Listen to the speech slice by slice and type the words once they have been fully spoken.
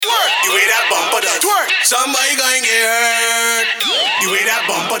Somebody gonna get hurt. The way that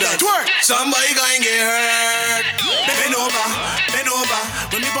bumper does twerk. Somebody gonna get hurt. Bend over, bend over.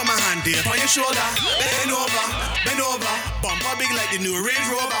 When me put my hand there on your shoulder. Bend over. Bumper big like the new Range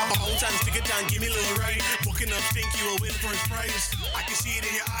Rover. Bounce and stick it down, give me a little right. Booking up, think you will win first prize. I can see it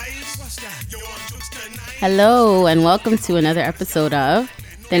in your eyes. What's that? You want jokes tonight? Hello, and welcome to another episode of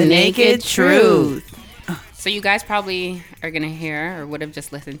The Naked Truth. So you guys probably are going to hear or would have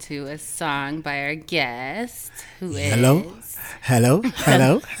just listened to a song by our guest, who is... Hello.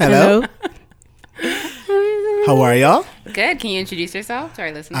 How are y'all? Good. Can you introduce yourself to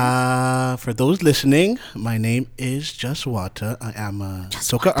our listeners? For those listening, my name is Justwata. I am a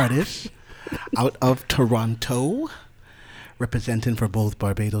Soca artist out of Toronto, representing for both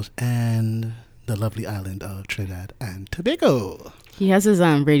Barbados and the lovely island of Trinidad and Tobago. He has his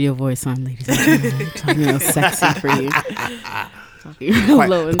radio voice on, ladies and gentlemen. Talking real sexy for you.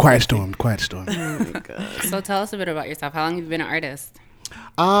 Quiet storm. Oh my God. So tell us a bit about yourself. How long have you been an artist?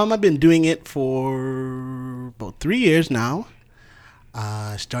 I've been doing it for about 3 years now.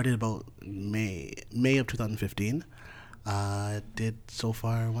 Started about May of 2015. Did so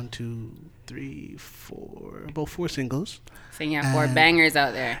far about 4 singles. So you have 4 bangers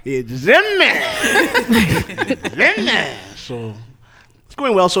out there. It's in there. So it's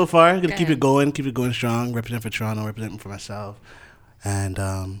going well so far. Gonna keep it going strong. Represent for Toronto, representing for myself, and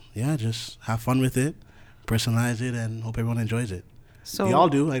just have fun with it, personalize it, and hope everyone enjoys it. So y'all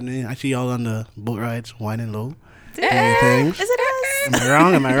do. I mean, I see y'all on the boat rides, whining low. Is it us? Am I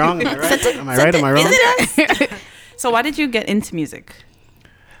wrong? Am I right? Am I right? Am I wrong? Is it us? So why did you get into music?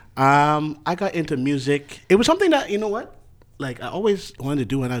 I got into music. It was something that, you know what? Like, I always wanted to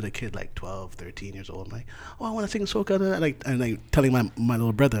do when I was a kid, like 12, 13 years old. I'm like, I want to sing soca. And telling my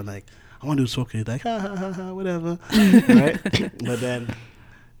little brother, I'm like, I want to do soca. He's like, ha, whatever. Right? But then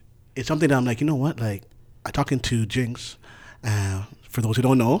it's something that I'm like, you know what? Like, I talking to Jinx. For those who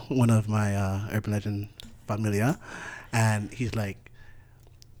don't know, one of my urban legend familia. And he's like,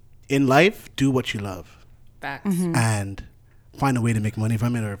 in life, do what you love. Facts. Mm-hmm. And find a way to make money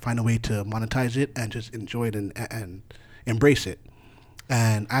from it or find a way to monetize it and just enjoy it and embrace it.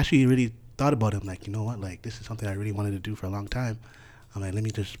 And I actually really thought about it. I'm like, you know what? Like, this is something I really wanted to do for a long time. I'm like, let me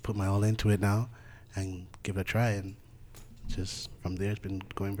just put my all into it now and give it a try. And just from there, it's been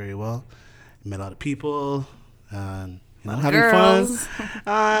going very well. Met a lot of people and having girls. Fun.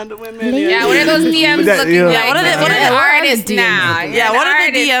 And the women. Yeah, what are those DMs looking like? What are the artists now? Yeah, what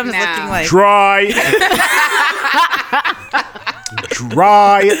are the DMs looking like? Dry.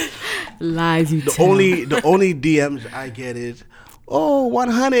 Lies you The only DMs I get is,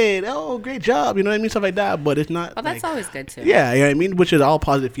 100. Oh, great job. You know what I mean? Stuff like that. But it's not. Well, that's always good too. Yeah, you know what I mean? Which is all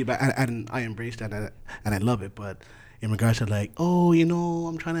positive feedback. And I embrace that and I love it. But in regards to like,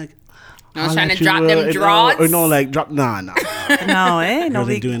 I'm trying to. I was trying to drop them draws. Or no, like drop. Nah. No, Girls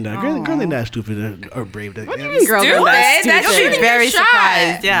ain't doing that. Girls ain't that stupid or brave. What do you mean girls are that stupid? You'll be very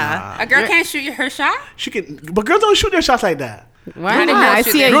surprised. Yeah. A girl can't shoot her shot? She can, but girls don't shoot their shots like that. Why? I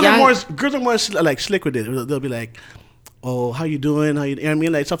see a girls are more like slick with it. They'll be like, "Oh, how you doing? You know what I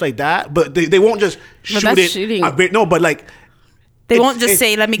mean?" Like stuff like that. But they won't just shoot it. Shooting. But like. They won't just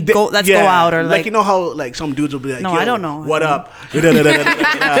say, "Let's go out," or like you know how like some dudes will be like, "No, I don't know. What up?" But that's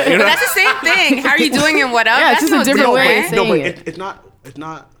the same thing. How are you doing and what up? Yeah, it's just a different way of saying it. It's not.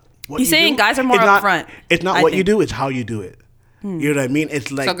 What you're saying. Guys are more upfront. It's not what you do. It's how you do it. You know what I mean?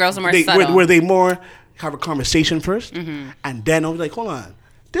 It's like so girls are more subtle. Where they more have a conversation first, and then I'll be like, hold on.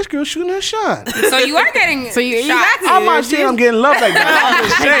 This girl's shooting her shot. So you are getting shots. I'm not saying I'm getting love like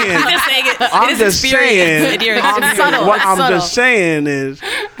that. I'm just saying. What I'm just saying is,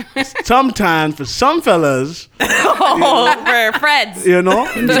 sometimes for some fellas, for friends, you know,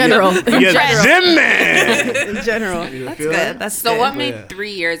 in general, in general, that's good. That's so. Good. What made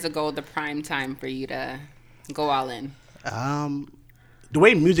 3 years ago the prime time for you to go all in? The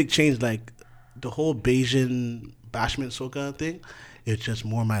way music changed, like the whole Bayesian bashment soca thing. It's just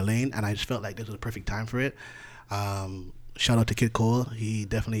more my lane, and I just felt like this was the perfect time for it. Shout out to Kid Cole. He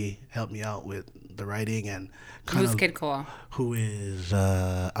definitely helped me out with the writing and Who's Kid Cole? Who is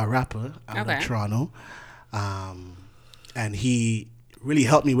a rapper out of Toronto. And he really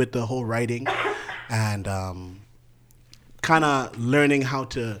helped me with the whole writing and kind of learning how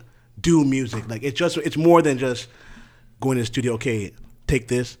to do music. Like it's more than just going to the studio, okay, take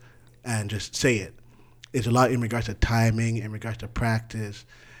this and just say it. It's a lot in regards to timing, in regards to practice,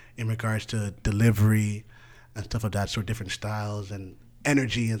 in regards to delivery and stuff of that sort, different styles and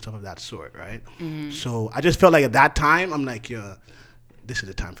energy and stuff of that sort, right? Mm-hmm. So I just felt like at that time, I'm like, this is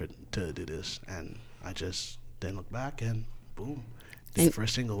the time to do this. And I just didn't look back and boom, did the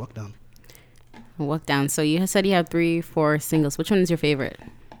first single, Walk Down. Walk Down. So you said you have 3-4 singles. Which one is your favorite?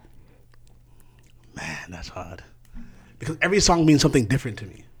 Man, that's hard. Because every song means something different to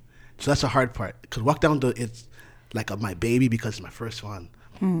me. So that's the hard part. Because Walk Down, it's like my baby because it's my first one.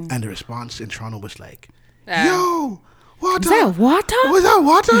 And the response in Toronto was like, yo, water. Is that water? Was that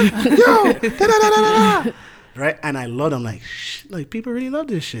water? Yo, da-da-da-da-da. Right? And I love them. Like people really love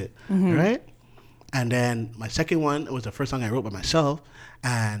this shit. Right? And then my second one was the first song I wrote by myself.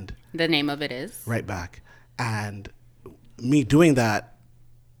 And the name of it is? Right Back. And me doing that,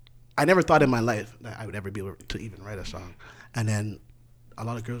 I never thought in my life that I would ever be able to even write a song. And then a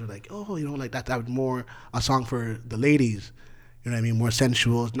lot of girls are like, oh, like that was more a song for the ladies. You know what I mean? More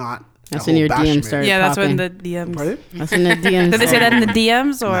sensual. It's not. That's when your DMs started. Yeah, that's popping. when the DMs. Pardon? That's when the DMs. Did they say that in the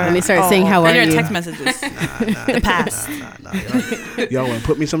DMs or? When they started saying how are your you? text messages. The past. Y'all want to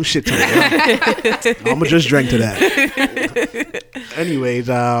put me some shit to that. I'm gonna just drink to that. Anyways,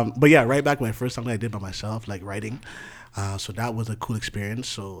 but yeah, Right Back, my first song that I did by myself, like writing. So that was a cool experience.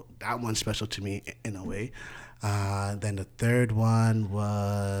 So that one's special to me in a way. Then the third one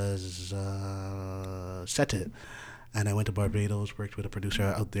was Set It. And I went to Barbados, worked with a producer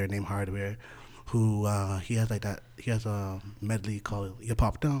out there named Hardware, who he has a medley called You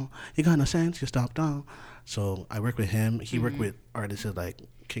Pop Down, You Got No Sense, You Stop Down. So I worked with him. He worked with artists like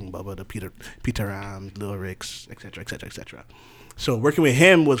King Bubba, the Peter Rams, Lil Ricks, etc., etc., etc. So working with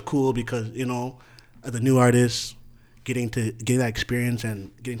him was cool because, you know, as a new artist, getting that experience and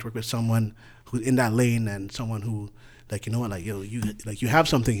getting to work with someone who's in that lane and someone who, like, you know what, like, yo, you have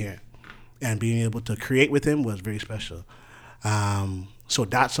something here. And being able to create with him was very special. So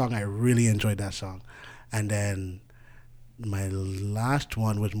that song, I really enjoyed that song. And then my last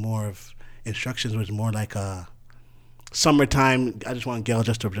one was more of instructions, was more like a summertime. I just want girls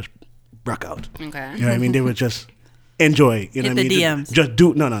just to rock out. Okay. You know what I mean? They would just enjoy. You know what I mean? DMs. Just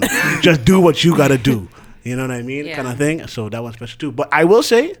do just do what you gotta do. You know what I mean? Yeah. Kind of thing. So that one's special too. But I will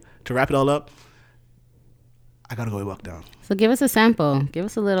say, to wrap it all up, I gotta go with Walk Down. So give us a sample. Give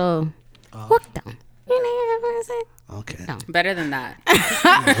us a little. Walk Down. Okay. No. Better than that.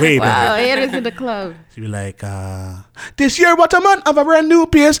 Way better. Wow, it is in the club. So you're like, this year what a man have a brand new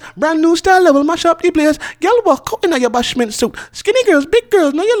pace, brand new style level, mash up the place. Girl walk out in your bashment suit. Skinny girls, big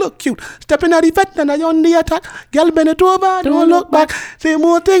girls, now you look cute. Stepping at the fat and you on the attack. Girl bend it over, don't look back. Say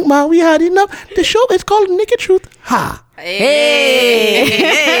more thing, man, we had enough. The show is called Naked Truth. Ha. Hey.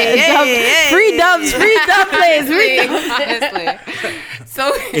 Free dubs, plays. Honestly.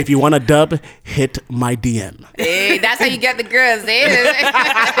 So if you want a dub, hit my DM. Hey, that's how you get the girls.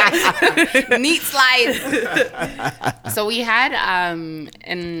 Neat slides. So we had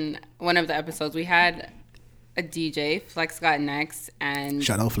in one of the episodes we had a DJ, Flex Got Next, and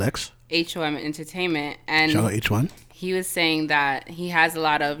shout out Flex. HOM Entertainment, and shout out H1. He was saying that he has a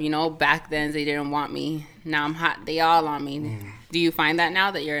lot of, back then they didn't want me. Now I'm hot. They all on me. Do you find that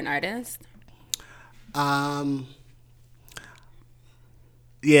now that you're an artist?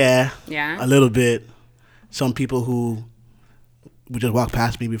 Yeah. Yeah. A little bit. Some people who would just walk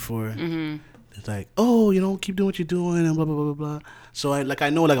past me before. It's like, oh, keep doing what you're doing and blah blah blah blah blah. So I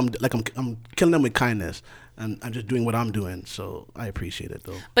know I'm killing them with kindness. And I'm just doing what I'm doing, so I appreciate it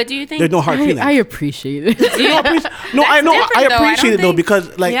though. But do you think there's no hard feelings? I appreciate it. I appreciate it though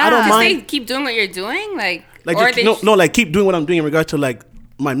because I don't mind. They keep doing what you're doing, keep doing what I'm doing in regards to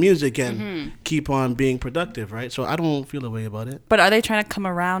my music and keep on being productive, right? So I don't feel a way about it. But are they trying to come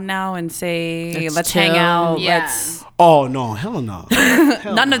around now and say, let's hang out? Yeah. Oh no, hell no.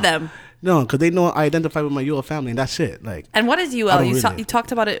 None of them. No, because they know I identify with my UL family, and that's it. And what is UL? You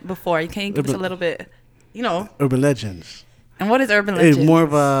talked about it before. Can you give us a little bit? Urban Legends. And what is Urban Legends? It's more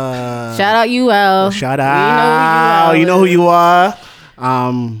of a shout out UL. Shout out. You know who you are.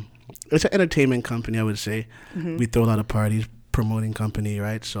 It's an entertainment company, I would say. We throw a lot of parties, promoting company,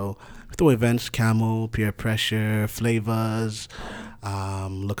 right? So we throw events, Camel, Peer Pressure, Flavors.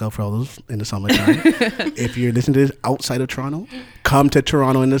 Look out for all those in the summertime. If you're listening to this outside of Toronto, come to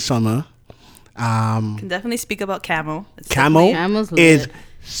Toronto in the summer. Can definitely speak about Camo. Camo is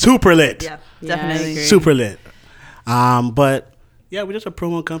super lit. Yeah, definitely. Super lit. But yeah, we're just a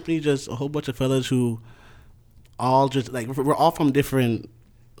promo company, just a whole bunch of fellas who all just we're all from different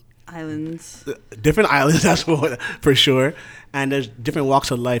islands. That's for sure. And there's different walks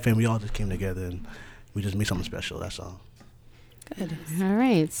of life, and we all just came together and we just made something special. That's all. Good. All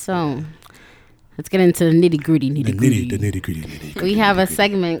right, so let's get into the nitty gritty. We have a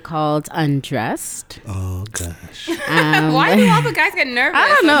segment called Undressed. Oh gosh. Why do all the guys get nervous? I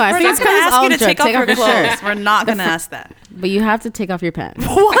don't know. I think We're not going to ask you to take off your clothes. We're not going to ask that. But you have to take off your pants.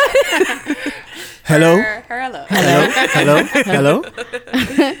 What? Hello? Hello?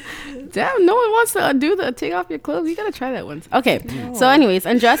 Damn, no one wants to take off your clothes. You gotta try that once. Okay. So, anyways,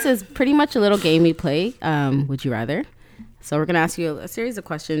 undress is pretty much a little game we play. Would you rather? So we're gonna ask you a series of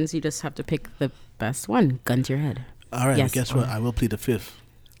questions. You just have to pick the best one. Gun to your head. All right. Yes, guess what? I will plead the fifth.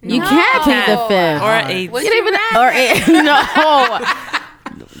 You can't plead the fifth. Or eight. You don't even. Or eight. No.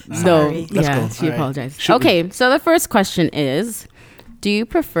 No. Let's Yeah. go. She All right. apologized. Okay. So the first question is, do you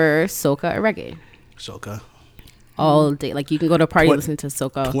prefer soca or reggae? Soca. All day. Like you can go to a party listening to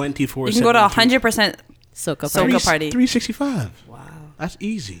soca. 24/7. You can go to 100% Soca soca party. 365. Wow. That's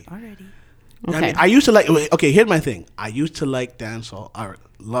easy. Already. Okay. I mean, I used to like. Okay, here's my thing. I used to like dancehall. I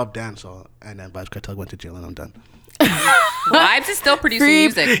love dancehall, and then Bad Cartel went to jail, and I'm done. Vibes is still producing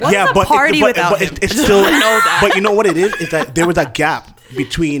music. What's a party without him? It's still. But you know what it is that there was a gap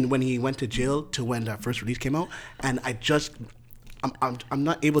between when he went to jail to when that first release came out, and I'm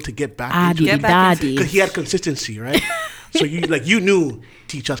not able to get back into it because he had consistency, right? So you knew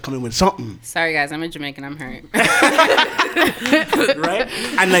Teach Us coming with something, Sorry guys, I'm a Jamaican. I'm hurt. right?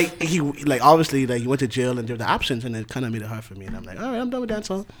 And he obviously he went to jail and there were the options, and it kind of made it hard for me. And I'm like, all right, I'm done with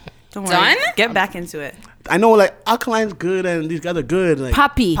dancehall. Don't Done? worry. Get back into it. I know Alkaline's good and these guys are good. Like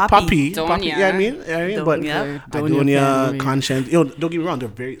Poppy. Poppy. Donya. Yeah, I mean, but Donya. Donya, Conscience. Don't get me wrong, they're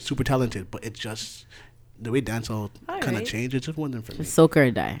very super talented, but it's just the way dancehall kind of right. changed. It just wasn't for me. Soca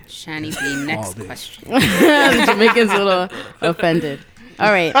or die. Shani B, next day. question. The Jamaicans a little offended.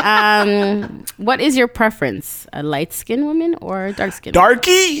 All right. What is your preference? A light-skinned woman or a dark-skinned?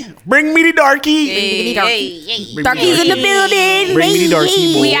 Darky, bring me the darky. Hey, hey, hey. Bring me the building. Bring me the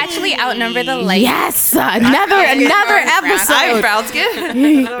darky. Boy. We actually outnumber the light. Yes, another I'm episode. brown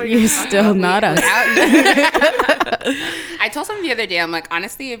skin. You're still not us. I told someone the other day, I'm like,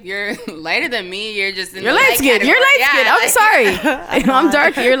 honestly, if you're lighter than me, you're just in You're the light skinned. You're light skinned. I'm sorry. I'm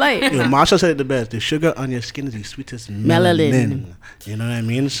dark. You're light. Yo, Marsha said it the best. The sugar on your skin is the sweetest melanin. You know what I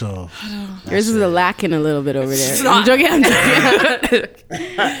mean? So Yours is lacking a little bit over there. I'm joking.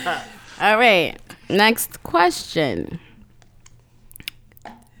 All right. Next question.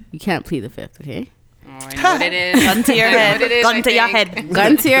 You can't plead the fifth, okay? Oh, I know what it is. Gun to your I know head. what it is, Gun I to your think. head.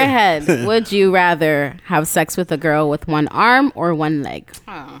 Gun to your head. Would you rather have sex with a girl with one arm or one leg?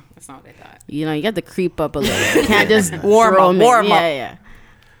 Oh, that's not what I thought. You know, you got to creep up a little. You can't just Warm throw up, 'em in. warm up. Yeah.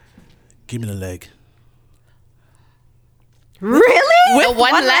 give me the leg. Really? With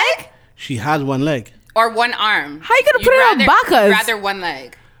one leg? She has one leg. Or one arm? How you gonna put it on bacas? Rather one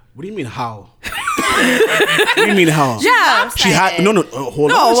leg. What do you mean how? What do you mean how? Yeah. She had no.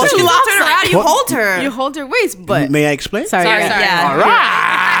 Hold on. No, a when second. you turn around, you What? hold her. You hold her waist, but May I explain? sorry. Sorry. Yeah. All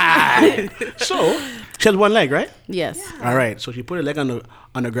right. So she has one leg, right? Yes. All right. So she put her leg on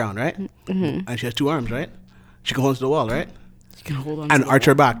the ground, right? Mm-hmm. And she has two arms, right? She can hold to the wall, right? You can hold on. And arch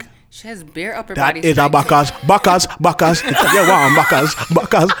her back. She has bare upper That body is a strength. bacas. Yeah, wow,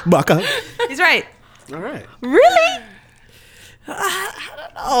 bacas. He's right. All right. Really?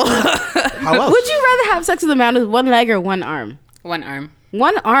 How else? Would you rather have sex with a man with one leg or one arm? One arm.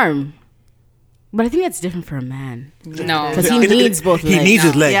 One arm. But I think that's different for a man. No. Because he needs both legs. He needs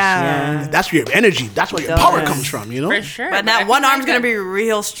his legs. Yeah. That's where your energy. That's where your power comes from. You know. For sure. But that one arm's gonna be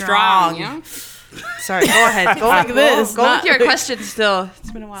real strong. you know? Sorry, go ahead. Go Like this, Go not- with your question still.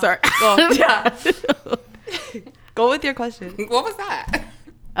 It's been a while. Sorry. Go. Go with your question. What was that?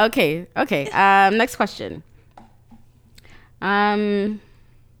 Okay. Next question.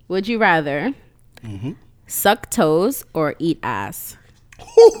 Would you rather suck toes or eat ass?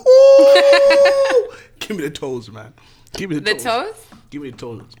 Give me the toes, man. Give me the The toes. toes? Give me the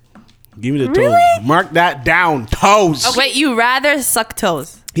toes. Give me the toes. Mark that down. Toes. Wait, you rather suck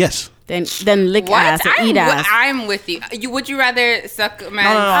toes? Yes. Then lick What? ass or eat ass. I'm with you. Would you rather suck a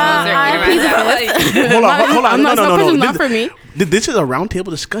man's no. toes or eat a man's ass? Hold on. I'm not- No. question's not for me. This is a roundtable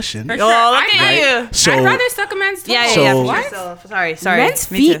discussion. For Oh, sure. look I'm at right. you. So I'd rather suck a man's toes. Yeah. So- for What? sure. Sorry. Men's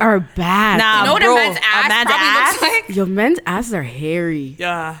Me feet too. are bad. Nah, You know what bro, a man's ass man's probably ass? looks like? Yo, men's asses are hairy.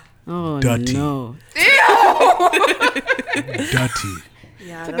 Yeah. Oh, Dirty. no. dirty.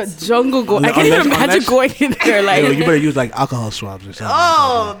 Yeah. Like a jungle goat. I can't Unless- even imagine unless- going in there like... Yo, you better use like alcohol swabs or something.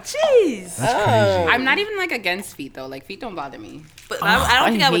 Oh, jeez. That's crazy. I'm not even like against feet though. Like feet don't bother me. But I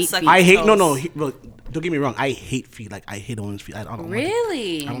don't think I I would hate suck. feet. I hate toes. Well, don't get me wrong. I hate feet. Like I hate women's feet. I don't like it.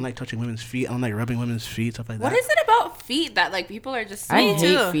 Really? I don't like touching women's feet. I don't like rubbing women's feet. Stuff like that. What is it about feet that like people are just? I so-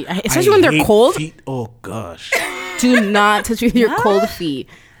 hate too. feet. Especially when they're hate cold. Feet. Oh gosh. Do not touch me with your cold feet.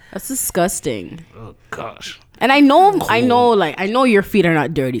 That's disgusting. Oh gosh. And I know, like your feet are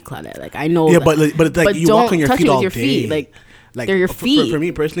not dirty, Claudette. Like I know. Yeah, that. but it's like you walk don't on your touch feet it with all your day. feet. Like Like they're your for feet.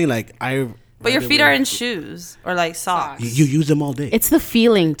 me personally, like But your feet are in shoes or like socks. You use them all day. It's the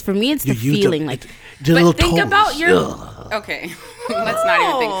feeling. For me, it's the feeling. Like, but think about your. Okay, let's not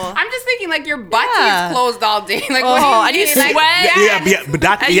even think. I'm just thinking like your butt is closed all day. Like, what do you mean? Sweat? Yeah, but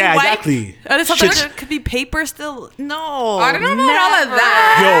that, exactly. And sometimes there could be paper still. No, I don't know about all of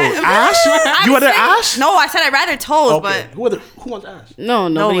that. Yo, ass? You want their ass? No, I said I'd rather toes, but Who wants ass? no,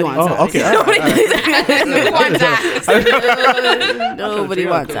 nobody wants ass. Oh, okay. All right. Who wants that? Nobody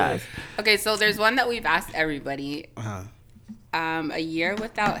wants ass. Okay, so there's one that we've asked everybody. A year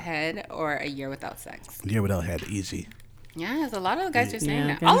without head or a year without sex? A year without head, easy. Yeah, there's a lot of the guys are saying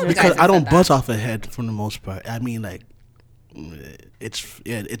that. guys All of the guys Because I don't buzz buzz off a head for the most part. I mean, like, it's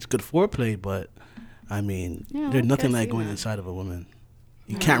good foreplay, but I mean, there's nothing like going inside of a woman.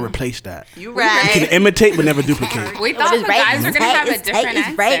 You can't replace that. you right. You can imitate but never duplicate. We thought the guys were going to have a different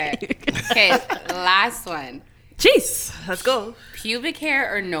answer. Okay, last one. Jeez, let's go. Pubic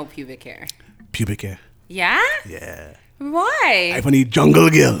hair or no pubic hair? Pubic hair. Yeah? Yeah. Why? I need jungle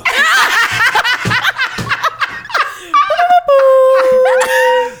girl.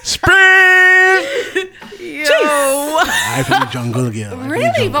 Spring. Yo. I need jungle girl.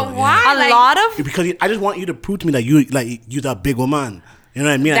 Really? But why? A lot of Because I just want you to prove to me that you're a big woman. You know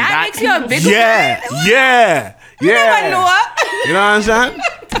what I mean? That makes you a big woman. Yeah. You never know what. You know what I'm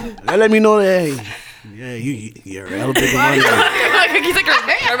saying? Let me know that. Yeah, you're a hell big woman. He's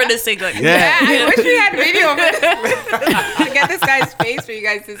like reminiscing. Like, Yeah. I wish we had video of this to get this guy's face for you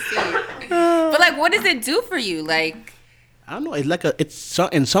guys to see. But like, what does it do for you? Like, I don't know. It's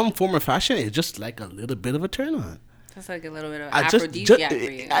in some form or fashion. It's just like a little bit of a turn on. just like a little bit of Just aphrodisiac for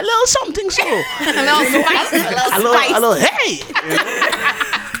you. a little something so. A little spice. a little hey.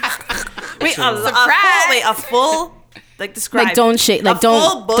 wait, Surprise! a full. Like describe. Like don't shake. Like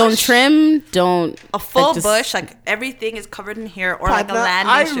don't don't trim. Don't a full like, just, bush. Like everything is covered in hair or like a landing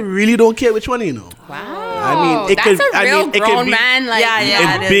I strip. really don't care which one you know. Wow. I mean, that's a real grown be, man. Like,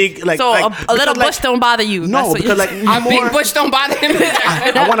 Yeah, it's big. Like so like, a little because, bush don't bother you. No, That's what because like a big bush don't bother him.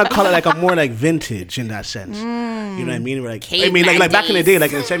 I want to call it like a more like vintage in that sense. You know what I mean? Like I mean, like back in the day,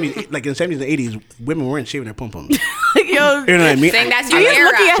 like in the 70s, and 80s, women weren't shaving their pom poms. Yo, You know what I mean? Saying that's You're your era.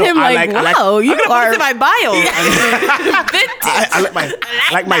 looking at him I like, like- wow, you are. in my bio. I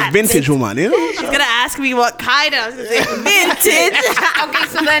like my vintage woman. You know? He's gonna ask me what kind of vintage. Okay,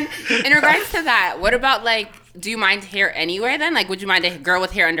 so then in regards to that, what about like, do you mind hair anywhere then? Like, would you mind a girl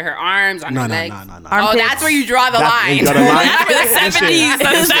with hair under her arms, on her legs? No. Oh, that's where you draw the line. You draw the line. That's for the 70s.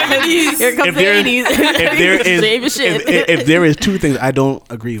 That's the 70s. Here comes the 80s. If there is two things I don't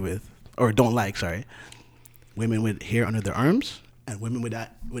agree with or don't like, women with hair under their arms and women with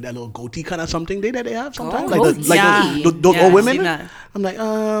that little goatee kind of something they have sometimes those old women. I'm like,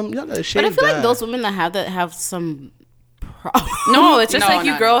 y'all gotta shave. But I feel that. like those women that have that have some. No, it's just No, like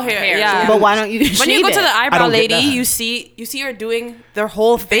you no, grow no. hair. Hair. Yeah. But why don't you? When shave you go it? to the I eyebrow don't get lady, that. you see her doing their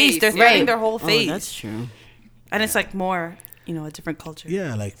whole face. They're threading their whole face. Oh, that's true. And it's like more, a different culture.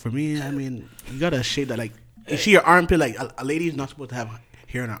 Yeah, like for me, I mean, you gotta shave that. Like you see your armpit. Like a lady's not supposed to have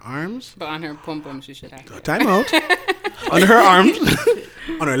hair on her arms. But on her pom pom, she should have. Time out. On her arms,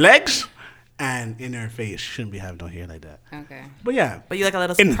 on her legs, and in her face. She shouldn't be having no hair like that. Okay. But yeah. But you like a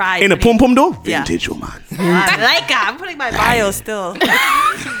little In surprise. a pom pom though, Yeah. vintage woman. I like it. I'm putting my bio still.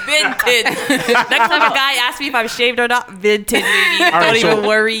 Vintage. Next time a guy asks me if I'm shaved or not, vintage, baby. All right, Don't even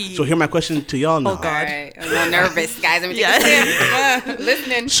worry. So here my question to y'all now. Oh, God. All right. I'm a little nervous, guys. I'm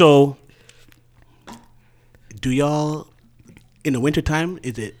listening. So, do y'all in the wintertime,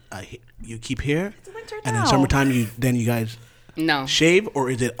 is it you keep hair? It's winter And in now. summertime you guys No. shave, or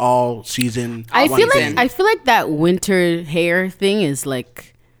is it all season? I one feel thing? like that winter hair thing is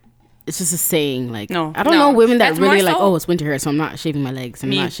like, it's just a saying. Like, No. I don't No. know women that That's really more like, so- oh, it's winter hair, so I'm not shaving my legs. I'm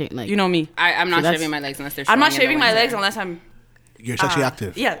Me. not shaving like. You know me. I'm not So that's- shaving my legs unless they're I'm not showing in the shaving my winter. legs unless I'm. You're sexually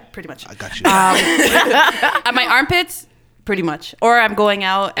active. Yeah, pretty much. I got you. At my armpits, pretty much. Or I'm going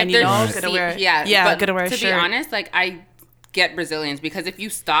out and, If gonna there's wear. but gonna wear a to shirt. be honest, like I get Brazilians because if you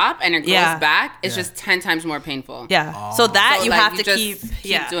stop and it grows Yeah. back, it's just 10 times more painful. Yeah. So that So, you like, have you to just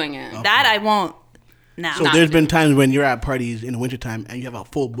keep doing it. That I won't now. So there's been times when you're at parties in the wintertime and you have a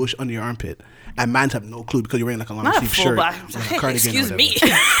full bush under your armpit, and mans have no clue because you're wearing like a long Not a sleeve full shirt, black. like a cardigan. Excuse or me.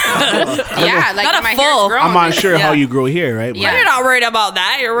 Yeah, like Not a my full. hair's grown. I'm unsure how Yeah. you grow hair, right? But Yeah. You're not worried about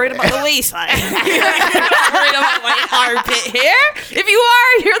that. You're worried about the waistline. You're not worried about my armpit hair. If you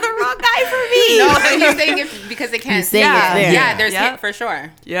are, you're the wrong guy for me. No, but he's saying it because they can't see saying it. it's there. Yeah, there's Yep. hit for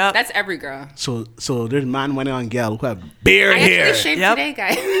sure. Yep. That's every girl. So there's man winning on gal who have bare I hair. actually shaved Yep. today,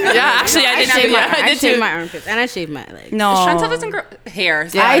 guys. Yeah, actually, I did never shave did. my- I did shave too. my armpits and I shave my legs. No. Chantal doesn't grow hair.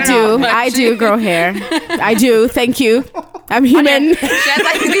 So I don't know, do. but I do grow hair. I do. Thank you. I'm human. She has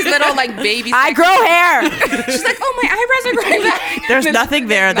like these little like baby. I grow hair. She's like, oh, my eyebrows are growing back. There's nothing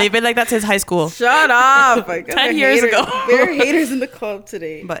there. They've been like that since high school. Shut up. 10 years ago. There are haters in the club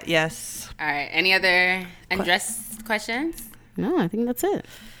today. But yes. All right. Any other undress questions? No, I think that's it.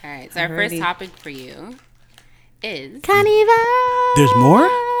 All right. So our first topic for you is Carnival. There's more?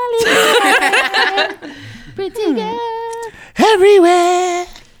 Pretty girl. Everywhere.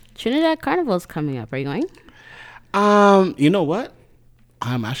 Trinidad Carnival's coming up. Are you going? You know what?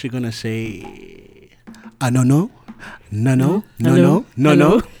 I'm actually gonna say no.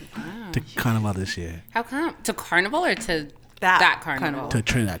 To Carnival this year. how come to Carnival or to that carnival? To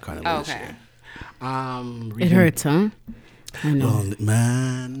Trinidad Carnival this Okay. year. It hurts, huh? I know. Oh,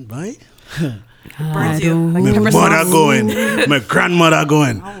 man, boy. Burns you. Like My pepper mother sauce. going, my grandmother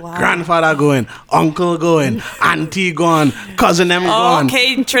going, wow. grandfather going, uncle going, auntie going, cousin them going.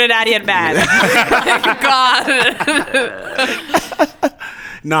 Okay, Trinidadian man. God.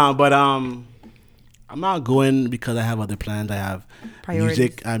 Nah, but I'm not going because I have other plans. I have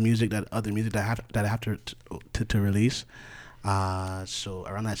Priorities. music that I have to release. So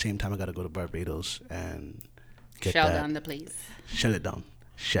around that same time, I got to go to Barbados and get Shell that. down the place. Shut it down.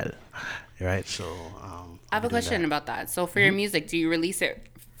 Shut it. Right. So I have a question about that. So for your music, do you release it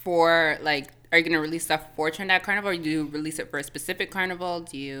for like? Are you gonna release stuff for Trinidad Carnival, or do you release it for a specific carnival?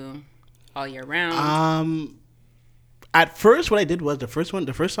 Do you all year round? At first, what I did was the first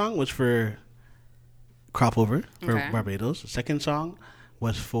song was for Cropover for Okay. Barbados. The second song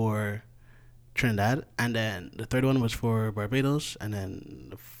was for Trinidad, and then the third one was for Barbados, and then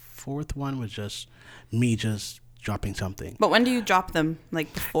the fourth one was just me just dropping something. But when do you drop them?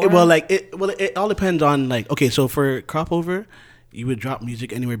 Like before? It all depends on like, okay, so for Cropover, you would drop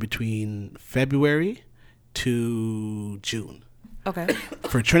music anywhere between February to June. Okay.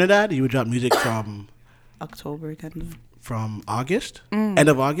 For Trinidad, you would drop music from October kind of. from August, end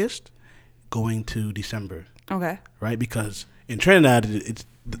of August, going to December, Okay. right? Because in Trinidad, it's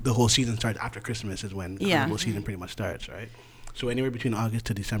the whole season starts after Christmas is when Yeah. carnival season pretty much starts, right? So anywhere between August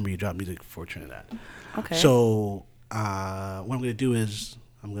to December, you drop music for Trinidad. Okay. So what I'm gonna do is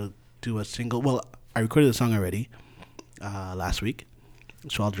I'm gonna do a single. Well, I recorded the song already last week,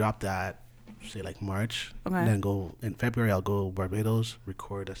 so I'll drop that say like March, Okay. and then go in February. I'll go Barbados,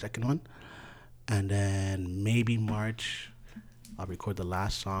 record a second one, and then maybe March I'll record the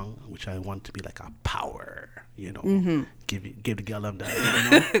last song, which I want to be like a power, you know, give the girl love that,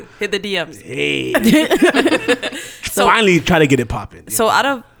 you know? Hit the DMs. Hey, finally try to get it popping. So out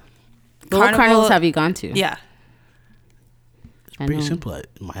of What carnivals have you gone to? Yeah. I Pretty know. simple.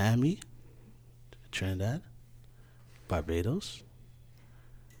 Miami, Trinidad, Barbados.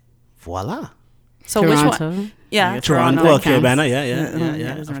 Voila. So which one? Toronto. Yeah. Toronto. that Okay, counts. Banner.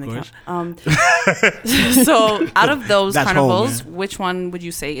 Yeah. Doesn't Of really course. count. So out of those That's carnivals, home, which one would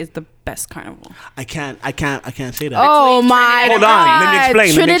you say is the best carnival? I can't say that. Oh my Hold God. on, let me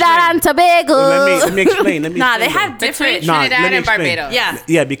explain, Trinidad and Tobago. Let me explain. Nah, they have different. Nah, Trinidad let me and explain. Barbados. Yeah.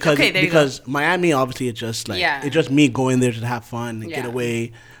 Yeah, because Okay, there you because Miami obviously it's just like Yeah. it's just me going there to have fun and get Yeah.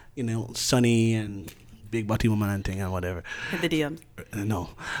 away, you know, sunny and big body woman and thing and whatever. Hit the DMs. No.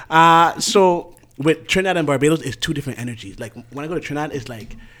 So with Trinidad and Barbados, it's two different energies. Like when I go to Trinidad, it's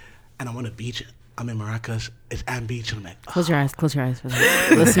like, and I'm on the beach. I'm in Maracas. It's and beach. And I'm like, Close your eyes. Close your eyes. For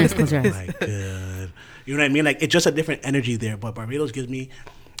the listeners, close your oh eyes. my god. You know what I mean? Like it's just a different energy there. But Barbados gives me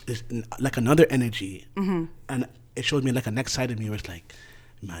this like another energy, and it shows me like a next side of me where it's like,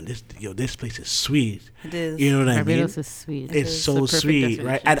 man, this place is sweet. It is. You know what I mean? Barbados is sweet. It's It's so the perfect sweet, definition.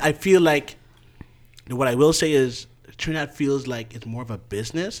 right? And I feel like what I will say is Trinidad feels like it's more of a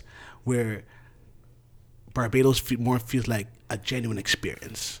business, where Barbados feels like a genuine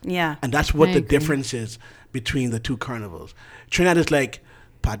experience. Yeah. And that's what I the agree. difference is between the two carnivals. Trinidad is like,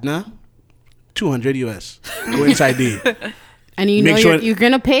 partner, 200 US. Go inside there. And you Make know sure- you're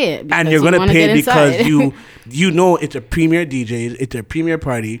gonna pay it. And because you're you gonna wanna pay get because inside. you know it's a premier DJs, it's a premier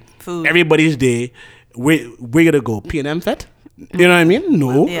party. Food. Everybody's day. We're gonna go P&M Fete. You know what I mean?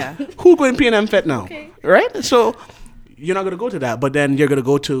 No. Yeah. Who going P&M Fete now? Right? So you're not gonna go to that, but then you're gonna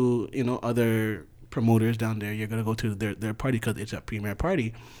go to, you know, other promoters down there. You're gonna go to their party because it's a premier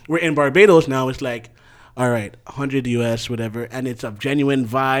party. We're in Barbados now. It's like, all right, 100 US, whatever, and it's a genuine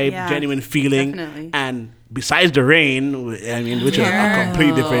vibe, Yeah, genuine feeling, definitely. and besides the rain, I mean, which is a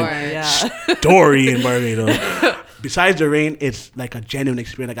completely different Yeah. story in Barbados. Besides the rain, it's like a genuine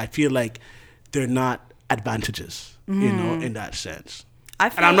experience. Like I feel like they're not advantages, you know, in that sense. I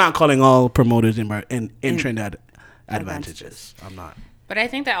And I'm not calling all promoters in Trinidad advantages. advantages. I'm not. But I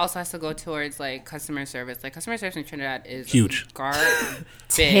think that also has to go towards like customer service. Like customer service in Trinidad is huge,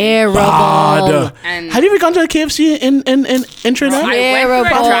 terrible. And have you ever gone to a KFC in Trinidad? I went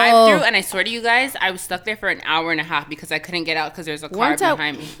through a drive-through, and I swear to you guys, I was stuck there for an hour and a half because I couldn't get out because there's a car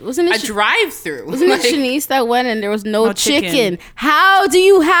behind me. Wasn't it a drive-through? Wasn't it Shanice that went and there was no chicken? How do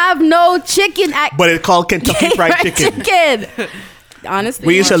you have no chicken at? But it's called Kentucky Fried Chicken.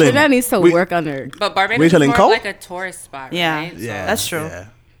 Honestly, Trinidad needs to work on her. But Barbados is more like a tourist spot, right? Yeah, that's true.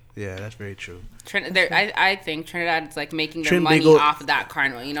 Yeah, that's very true. I think Trinidad is like making their money off of that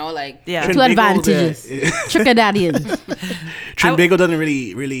carnival, you know, like two advantages. Trinidadian. Trinbago doesn't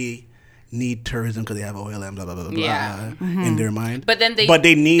really need tourism because they have oil and blah blah blah blah in their mind. But then they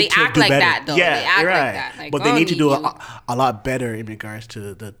need to act do like better. that though. Yeah, they act right. like that. Like, but they need to do a lot better in regards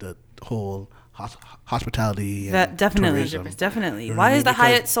to the whole hospitality. And definitely. tourism. Why is the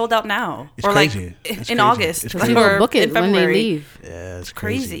Hyatt sold out now? It's or crazy. Like in August? It's crazy. People book it when they leave. Yeah, it's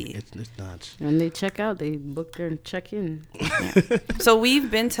crazy. It's nuts. When they check out, they book their check in. Yeah. So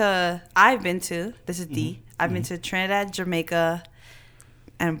I've been to. This is D. I've been to Trinidad, Jamaica,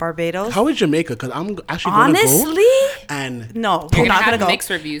 and Barbados. How is Jamaica? Because I'm actually honestly going to go. And no, you're not gonna gonna go.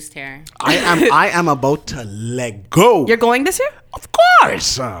 Mixed reviews, Tara. I am about to let go. You're going this year? Of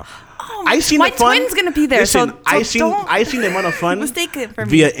course. I seen my the fun. twin's gonna be there. Listen, so I seen the amount of fun mistake it for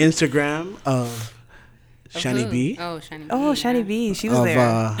via me. Instagram of Shani B. Oh, Shani B. Oh, Shani B. She was there.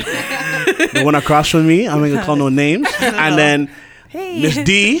 The one across from me. I'm not gonna call no names. And then Miss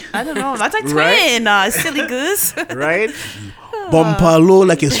D. I don't know. That's my twin. Silly goose. Right. Bumpalo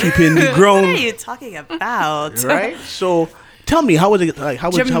like you're sweeping the ground. What are you talking about? Right. So tell me, how was it? Like, how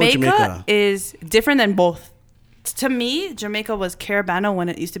was Jamaica? Is different than both. To me, Jamaica was Carabana when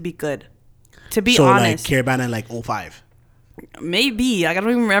it used to be good. To be honest. So like Carabana in like 05. Maybe. Like, I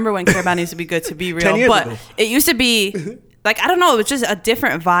don't even remember when Carabana used to be good, to be real. 10 years but ago. It used to be, like, I don't know. It was just a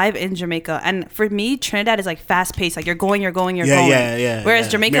different vibe in Jamaica. And for me, Trinidad is like fast paced. Like, you're going. Yeah. Whereas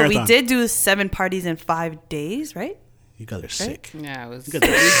Jamaica, Marathon. we did do 7 parties in 5 days, right? You guys are sick. Yeah, it was. You guys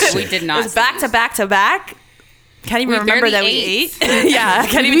are sick. We did not. It was back to back. Can't even remember that we ate. Yeah, I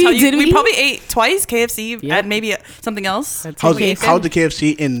can't even We tell you. did We eat? probably ate twice KFC Yep. and maybe something else. How's the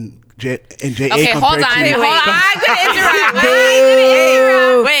KFC in JA Okay, hold compared on. to? Hold on. I'm gonna interrupt.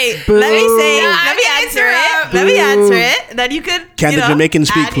 Wait, let me answer it. Then you could. Can the Jamaican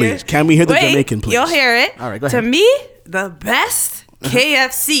speak, please? Can we hear the Jamaican, please? You'll hear it. All right, go To ahead. me, the best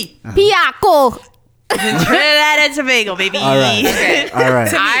KFC Piaco. in Trinidad and Tobago, baby. All right. Okay. All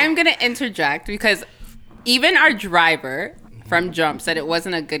right. I'm gonna interject because even our driver from Jump said it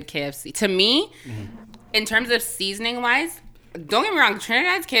wasn't a good KFC. To me, in terms of seasoning wise, don't get me wrong,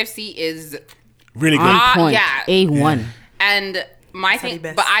 Trinidad's KFC is Really good. On point. yeah. A1. And my That's thing, the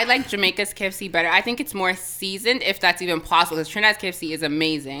best. but I like Jamaica's KFC better. I think it's more seasoned, if that's even possible. Because Trinidad's KFC is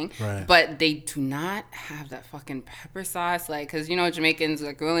amazing, Right. but they do not have that fucking pepper sauce. Like, because you know Jamaicans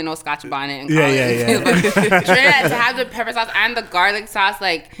like we only know Scotch bonnet and Yeah. but Trinidad to have the pepper sauce and the garlic sauce,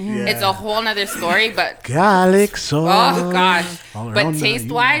 like it's a whole nother story. But Garlic sauce. oh gosh, All but around taste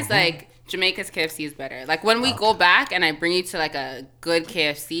that, wise, like. Jamaica's KFC is better. Like when we go back and I bring you to like a good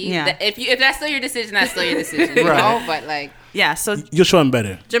KFC, Yeah. if that's still your decision, that's still your decision, you Right. know. But like, Yeah, so You're showing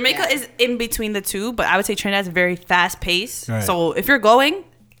better. Jamaica Yeah. is in between the two, but I would say Trinidad's very fast paced. Right. So if you're going,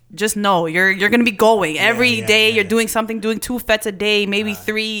 just know you're gonna be going every day. yeah. You're doing something, doing 2 fets a day, maybe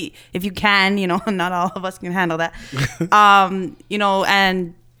 3 if you can. You know, not all of us can handle that. You know,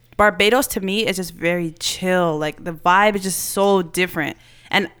 and Barbados to me is just very chill. Like the vibe is just so different.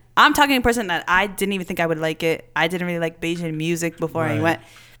 And I'm talking to a person that I didn't even think I would like it. I didn't really like Bajan music before I Right. went,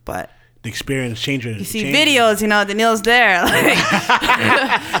 but The experience changes. you see videos, you know, Daniil's there. Like,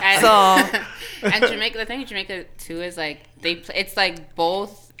 and, so and Jamaica, the thing with Jamaica too is like it's like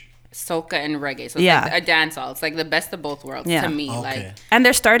both soca and reggae, so it's Yeah. like a dance hall. It's like the best of both worlds Yeah. to me. Okay. Like and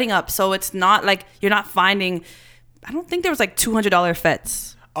they're starting up, so it's not like you're not finding. I don't think there was like $200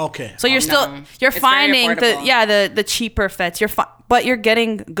 fets. Okay. So you're no. you're It's very finding affordable. the cheaper fets. But you're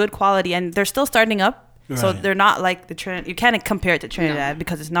getting good quality, and they're still starting up. So Right. they're not like the Trinidad. You can't compare it to Trinidad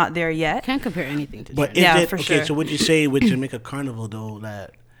because it's not there yet. Can't compare anything to But Trinidad. is Yeah, it for okay? sure. So would you say with Jamaica Carnival though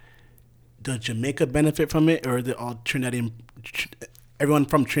that does Jamaica benefit from it, or the all Trinidadian, everyone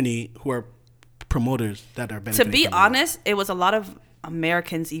from Trini who are promoters that are To benefiting? be from honest, it was a lot of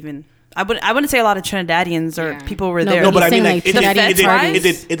Americans even. I wouldn't say a lot of Trinidadians or Yeah. people were No, there. it? No, but I You're mean saying, like, like, Trinidadian parties?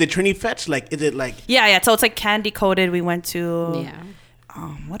 is it Trini Fets? Like, is it like? Yeah. So it's like candy coated. We went to Yeah.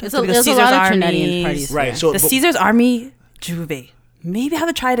 what There's else? a lot of Trinidadian parties. Right. there. So The but- Caesar's Army Juve. maybe I have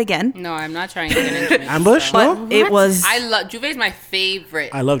to try it again. No, I'm not trying to get into Jamaica. Ambush? But No? it was. I love Juve is my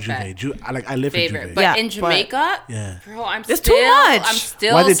favorite. I love bet. Juve. I live Favorite, for Juve. but Yeah, in Jamaica, Yeah. bro, I'm It's still, too much. I'm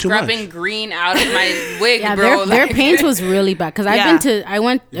still Why is it too scrubbing much? green out of my wig, Yeah, bro. their like- paint was really bad because Yeah. I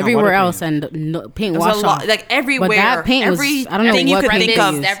went everywhere water else and no, paint It was washed a lot, off. like everywhere. But that paint was, I don't know everything you what could paint think they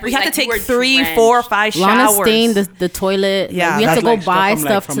of. used. We had to Like, you take were 3, drenched. 4, 5 Lana showers. stained the toilet. Yeah. We had to That's go like stuff buy from,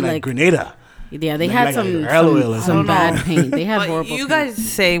 stuff from to like like. Grenada. Yeah, they Like- had like some rail oil or some something. bad paint. They had But horrible. you paint. guys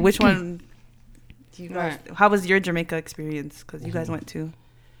say which one. Do you guys? Right. How was your Jamaica experience? Because you guys went to.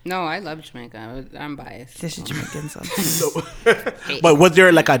 No, I love Jamaica. I'm biased. This is Jamaican, so. So, but was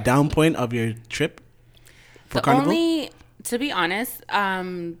there like a down point of your trip for The Carnival? only, to be honest,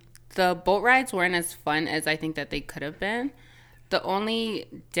 the boat rides weren't as fun as I think that they could have been. The only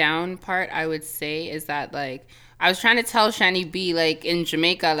down part I would say is that, like, I was trying to tell Shani B, like, in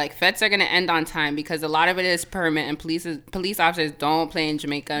Jamaica, like, feds are going to end on time because a lot of it is permit and police officers don't play in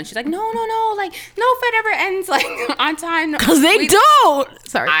Jamaica. And she's like, no, like, no fed ever ends, like, on time. Because they don't.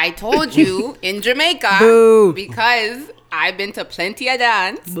 Sorry. I told you in Jamaica Boo. because I've been to plenty of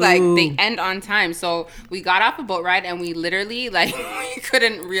dance. Boo. Like, they end on time. So we got off a boat ride and we literally, like, we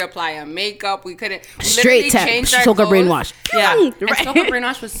couldn't reapply our makeup. We couldn't. We Straight literally tap. changed our Soca clothes. brainwash. Yeah. And Soca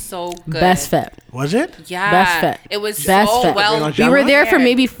brainwash was so good. Best fit. Was it? Yeah. Best fit. It was Best so fit. well. Brainwash We were there for prepared.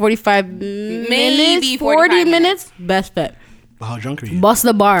 maybe 45 minutes, 40 45 minutes. Best fit. How drunk were you? Bust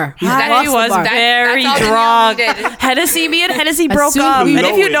the bar. That I Bust was the bar. very That's all drunk. we needed. Hennessy, me and Hennessy broke soon- up. We And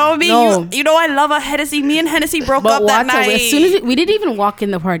if you know know me, No. you know I love a Hennessy. Me and Hennessy broke But up that watch out. night. As soon as we didn't even walk in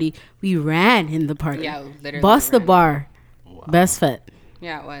the party, we ran in the party. Yeah, literally Bust the ran. bar. Best fit.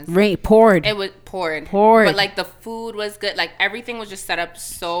 Yeah, it was. Rain poured. It was poured. Poured. But like the food was good. Like everything was just set up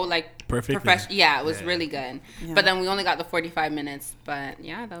so like Perfectly. professional. Yeah, it was really good. But then we only got the 45 minutes. But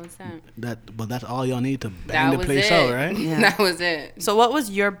yeah, that was it. But that's all y'all need to bang That the was place it. out, right? That was it. So what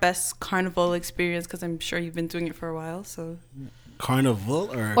was your best carnival experience? Because I'm sure you've been doing it for a while. So Carnival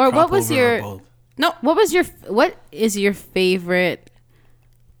or What was Cropover or your- both? no, What is your favorite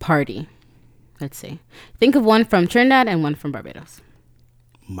party? Let's see. Think of one from Trinidad and one from Barbados.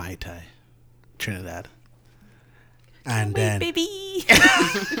 Mai Tai, Trinidad, and then baby,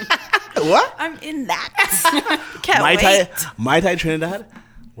 what? I'm in that. Can't Mai wait. Mai Tai Trinidad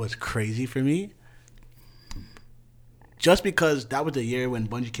was crazy for me. Just because that was the year when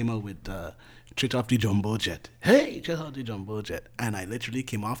Bungie came out with Trick Off the Jumbo Jet. Hey, Trick Off the Jumbo Jet. And I literally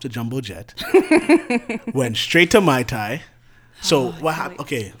came off the Jumbo Jet, went straight to Mai Tai. So what happened?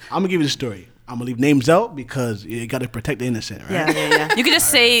 Okay, I'm going to give you the story. I'm going to leave names out because you got to protect the innocent, right? Yeah. You could just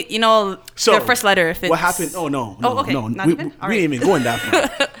say, So, your first letter if it's... What happened? Oh, no. okay. No. Not We even? All we right. ain't even going that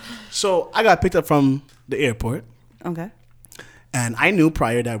far. So I got picked up from the airport. Okay. And I knew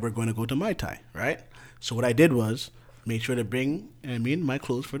prior that we're going to go to Mai Tai, right? So what I did was make sure to bring, my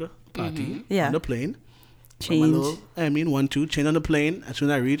clothes for the party Yeah. on the plane. Put my Change. little, 1, 2, change on the plane. As soon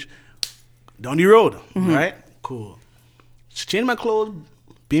as I reach, down the road, right? Cool. So change my clothes.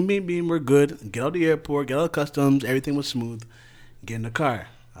 Beam, we're good. Get out the airport, get out of customs. Everything was smooth. Get in the car.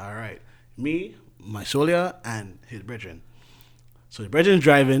 All right. Me, my Solia, and his brethren. So the brethren's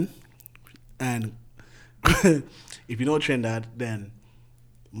driving, and if you know Trinidad, then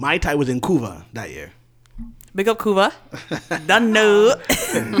Mai Tai was in Cuba that year. Big up Cuba. Done know.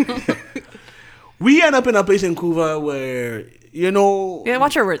 We end up in a place in Cuba where, Yeah,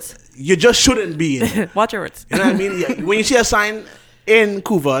 watch your words. you just shouldn't be in. Watch your words. You know what I mean? Yeah, when you see a sign in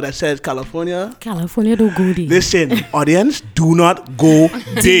Cuba that says California, California do goodie. listen, audience, do not go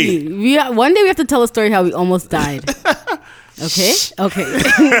there. One day we have to tell a story how we almost died. Okay?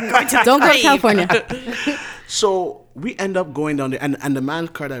 Don't go to California. So we end up going down there, and the man's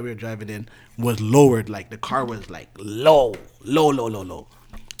car that we were driving in was lowered. Like the car was like low.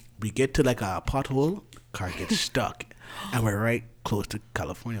 We get to like a pothole, car gets stuck, and we're right close to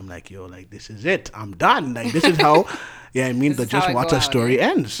California. I'm like, yo, like this is it. I'm done. Like this is how, the is Just how I Watch go a out, story yeah.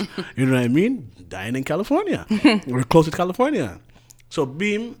 ends. You know what I mean? Dying in California. We're close to California. So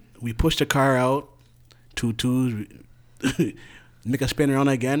beam, we push the car out, twos, make a spin around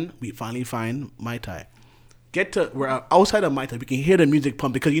again. We finally find Mai Tai. We're outside of Mai Tai. We can hear the music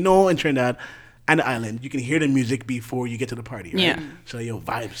pump because in Trinidad and the island, you can hear the music before you get to the party, right? Yeah. So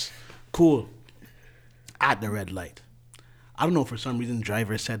vibes, cool. At the red light, I don't know, for some reason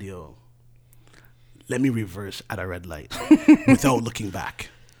driver said, let me reverse at a red light without looking back.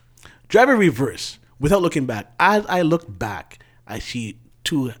 Driver reverse without looking back. As I look back, I see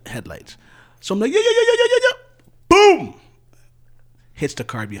 2 headlights. So I'm like, yeah. Boom! Hits the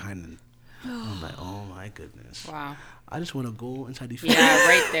car behind him. I'm like, oh my goodness. Wow. I just want to go inside these. Yeah,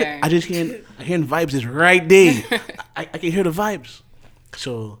 right there. I just hearing vibes is right there. I can hear the vibes.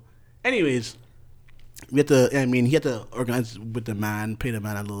 So, anyways, he had to organize with the man, pay the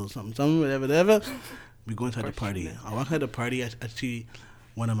man a little something, whatever. We go inside the party. I walk inside the party. I see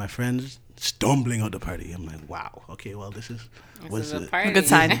one of my friends stumbling out the party. I'm like, wow. Okay, well, this is a good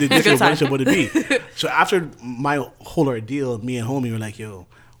sign. This is what it's supposed to be. So after my whole ordeal, me and homie were like, yo,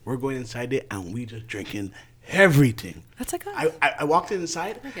 we're going inside there and we just drinking everything. That's like I walked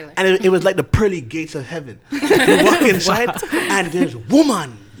inside and it was like the pearly gates of heaven. We walk inside and there's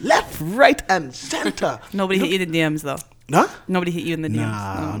woman left, right, and center. Nobody hit you in the DMs though. Huh? Nobody hit you in the DMs.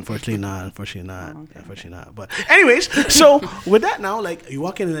 Nah, unfortunately not. Unfortunately not. But anyways, so with that now, like you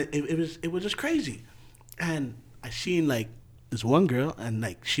walk in and it was just crazy. And I seen like this one girl and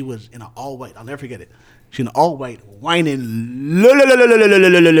like she was in an all white. I'll never forget it. She in an all white whining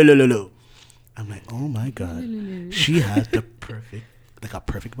low. I'm like, oh my God, she has a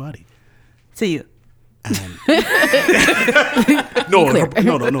perfect body. To you. And no,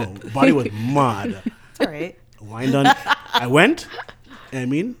 body was mad. It's all right. Wine done. I went.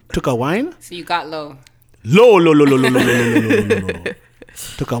 Took a wine. So you got low. Low.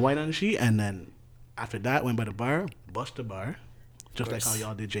 Took a wine on she, and then after that went by the bar, bust the bar, just like how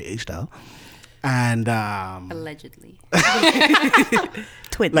y'all did JA style, and allegedly.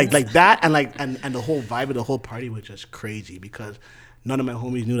 Twins. Like that, and the whole vibe of the whole party was just crazy because none of my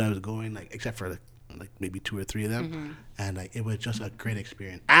homies knew that I was going, like except for like maybe 2 or 3 of them, and like it was just a great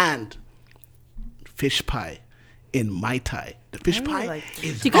experience. And fish pie in Mai Tai. The fish pie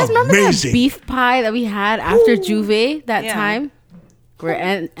is Do you guys remember that beef pie that we had after Juve that time?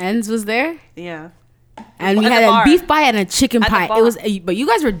 Where Enz was there? Yeah. And we had a beef pie and a chicken pie. It was, but you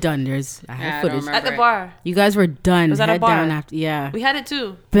guys were done. I have footage. At the bar. You guys were done. It was at a bar. Down after, yeah. We had it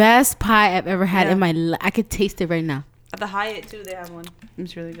too. Best pie I've ever had in my life. I could taste it right now. At the Hyatt too, they have one.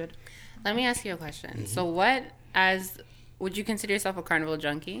 It's really good. Let me ask you a question. So would you consider yourself a carnival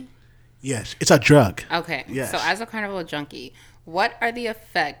junkie? Yes, it's a drug. Okay. Yes. So as a carnival junkie, what are the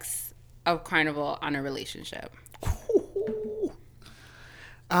effects of carnival on a relationship?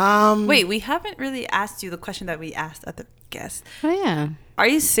 Wait, we haven't really asked you the question that we asked at the guest. Oh yeah. Are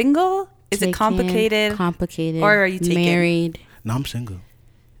you single? Is it complicated? Or are you married? No, I'm single.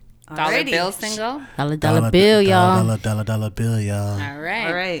 Dollar bill single? Dollar bill, y'all. Dollar bill, y'all. All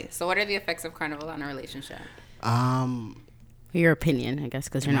right. So what are the effects of carnival on a relationship? Your opinion, I guess,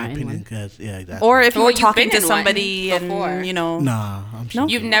 because you're not in one. Yeah, exactly. Or if you were talking to somebody and, Nah, I'm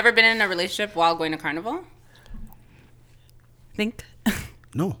single. You've never been in a relationship while going to carnival? Think?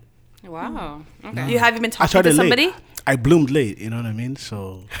 No. Wow. Okay. No. Have you been talking to somebody? Late. I bloomed late, you know what I mean?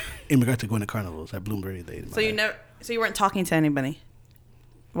 So in regard to going to carnivals, I bloomed very late. So you weren't talking to anybody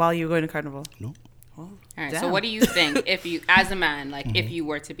while you were going to carnival? No. All right. So what do you think if you, as a man, like if you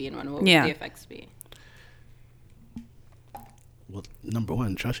were to be in one, what would the effects be? Well, number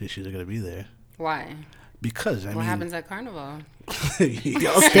one, trust issues are going to be there. Why? Because, what happens at carnival?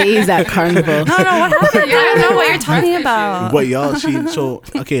 Stays at carnival. No, what happened? I don't know what you're talking about. What y'all see? So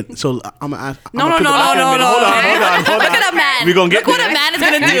I'm gonna ask. No. Hold on. Look at a man. We're gonna get Look there. what a man is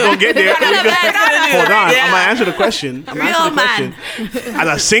gonna do. We're gonna get there. Look what a man's gonna do. Hold on. Yeah. I'm gonna answer the question. As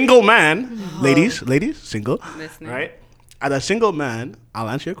a single man, ladies, single, right? As a single man, I'll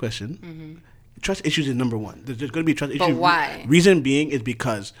answer your question. Mm-hmm. Trust issues is number one. There's going to be trust issues. But why? Reason being is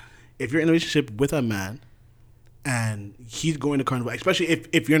because if you're in a relationship with a man and he's going to carnival, especially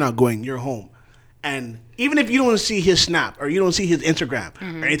if you're not going, you're home. And even if you don't see his snap or you don't see his Instagram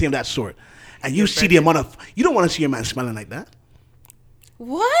or anything of that sort, and you see the amount of, you don't want to see your man smiling like that.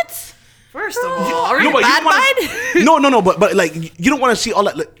 What? First of all, are you bad mind? No, but like you don't want to see all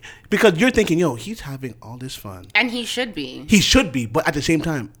that, like, because you're thinking, yo, he's having all this fun. And he should be. He should be, but at the same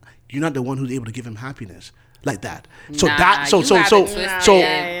time, you're not the one who's able to give him happiness like that. So hold on.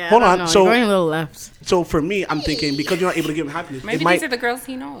 So you're going a little left. So for me, I'm thinking because you're not able to give him happiness, maybe these are the girls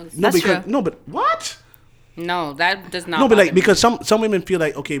he knows. No, but what? No, that does not. No, but like because some women feel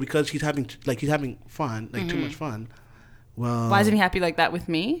like okay because he's having fun, like too much fun. Well, why isn't he happy like that with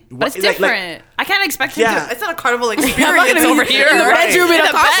me? But it's different. I can't expect him to. It's not a carnival experience over here. In the bedroom in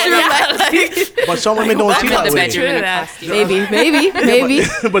a costume. But some women don't see that way. Maybe.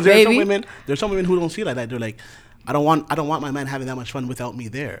 But there's some women who don't see like that. They're like, I don't want my man having that much fun without me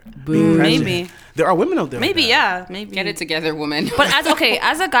there. Maybe there are women out there. Maybe get it together, woman. But as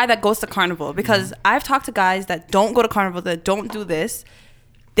a guy that goes to carnival, because I've talked to guys that don't go to carnival, that don't do this,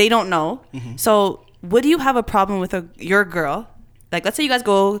 they don't know. So would you have a problem with your girl? Like, let's say you guys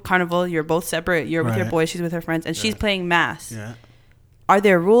go carnival, you're both separate, you're with your boy, she's with her friends, and she's playing mass. Yeah. Are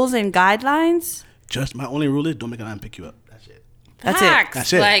there rules and guidelines? Just my only rule is don't make a man pick you up. That's it. That's Facts.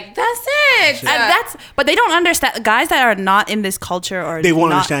 That's it. Like that's it. But they don't understand. Guys that are not in this culture or They won't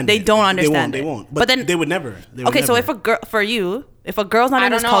not, understand. They it. don't understand. They it. won't. But then they would never. They would okay, so never. if a girl if a girl's not I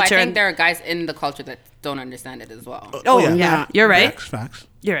in don't this know. culture, I think there are guys in the culture that don't understand it as well. Oh, yeah. You're right. Facts.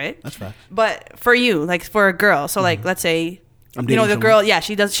 You're right. That's facts. But for you, like for a girl, so like let's say I'm you know dating the girl,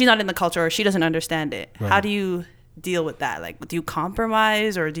 someone. she's not in the culture or she doesn't understand it. Right. How do you deal with that? Like, do you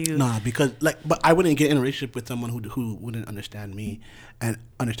compromise or do you? Nah, because but I wouldn't get in a relationship with someone who wouldn't understand me and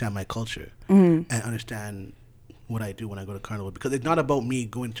understand my culture and understand what I do when I go to carnival, because it's not about me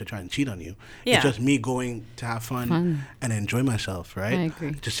going to try and cheat on you. Yeah. It's just me going to have fun and enjoy myself, right? I agree.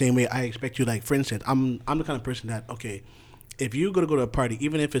 It's the same way I expect you. Like, for instance, I'm the kind of person that, okay, if you're going to go to a party,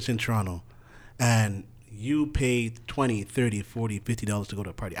 even if it's in Toronto, and you pay $20, $30, $40, $50 to go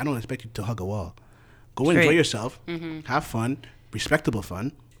to a party, I don't expect you to hug a wall. Go enjoy Straight. yourself, have fun, respectable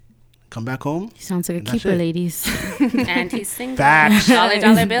fun, come back home. He sounds like a and that's keeper, it. ladies. And he's single. Facts.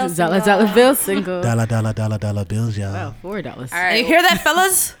 Dollar bill. Dollar bill single. Dollar bills, y'all. Wow, $4. All And right. you hear that,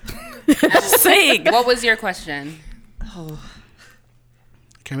 fellas? Just saying. What was your question?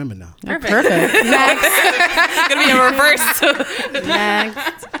 Can't remember now. Perfect. Gonna be a reverse.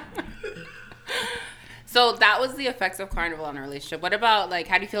 Next. So that was the effects of carnival on a relationship. What about, like,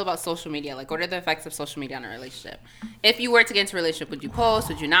 how do you feel about social media? Like, what are the effects of social media on a relationship? If you were to get into a relationship, would you post?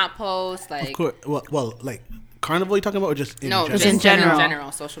 Would you not post? Like, Of course. Well, like carnival you talking about, or just in no, general? just in general. in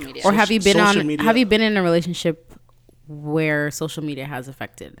general, social media. Or have you been Social on? media- Have you been in a relationship where social media has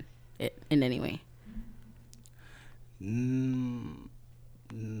affected it in any way?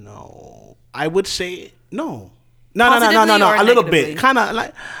 No, I would say no. No. Positively or A little negatively? bit, kind of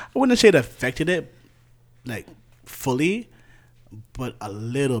like, I wouldn't say it affected it, like fully, but a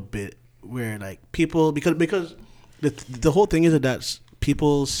little bit. Where like people, because the whole thing is that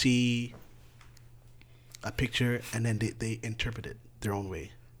people see a picture and then they interpret it their own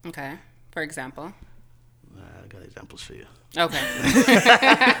way. Okay. For example. I got examples for you. Okay.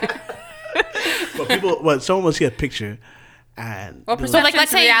 But someone will see a picture and Well, they'll- So like,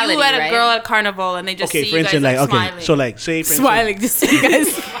 let's say Reality, you met a right? girl at carnival and they just okay, see for you guys instance, like, like, okay, smiling. so like, say for Smiling, just so you guys.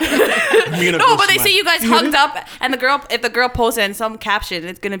 instance, me and a No, girl but they smile. see you guys hugged up, and if the girl posts it in some caption,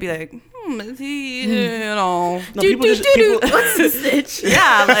 it's gonna be like, is he, you know, No, people just people, What's the stitch?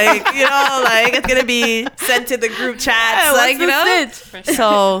 yeah, like you know, like it's gonna be sent to the group chats, Yeah, like what's you know. the stitch?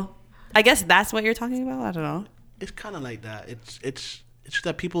 So, I guess that's what you're talking about. I don't know. it's kind of like that. It's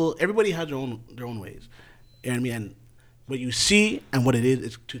that people, everybody has their own ways. You know what I mean? And what you see and what it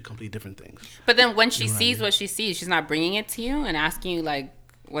is two completely different things. But then when she sees what she sees, she's not bringing it to you and asking you, like,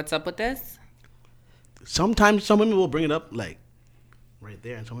 what's up with this? Sometimes some women will bring it up like right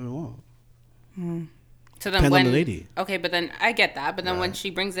there, and some women won't. So then Depends on when the lady. Okay, but then I get that. But then when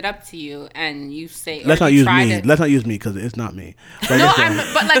she brings it up to you and you say, Let's or not you use try me. to- Let's not use me because it's not me. But No,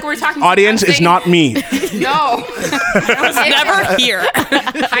 listen, but like we're talking. audience I'm is saying- not me. No. Never here.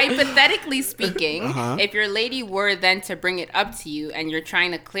 Hypothetically speaking, Uh-huh. if your lady were then to bring it up to you and you're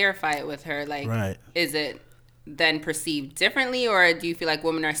trying to clarify it with her, like, Right. is it then perceived differently, or do you feel like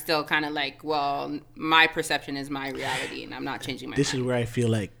women are still kind of like, well, my perception is my reality and I'm not changing my This is mind? where I feel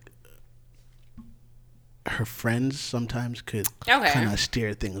like her friends sometimes could Okay. kind of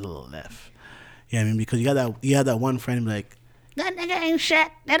steer things a little left. Yeah, I mean, because you have that one friend like, that nigga ain't shit.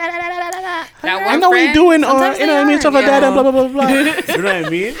 That I one know what you're friend, doing, or sometimes you know they what I mean, are, stuff like yeah. that, and blah blah blah blah. You know what I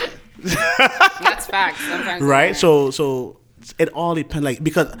mean? That's facts. Sometimes Right? they're- So it all depends. Like,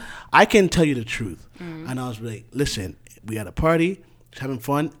 because I can tell you the truth, Mm-hmm. and I was like, listen, we had a party, just having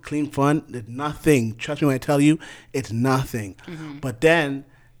fun, clean fun. There's nothing. Trust me when I tell you, it's nothing. Mm-hmm. But then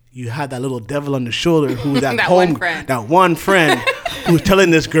you had that little devil on the shoulder who's at That home, one friend. that one friend who's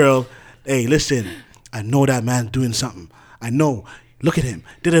telling this girl, hey, listen, I know that man's doing something. I know. Look at him.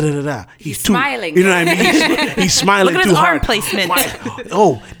 Da da da da da. He's too smiling. You know what I mean? He's smiling Look at too his hard. arm placement.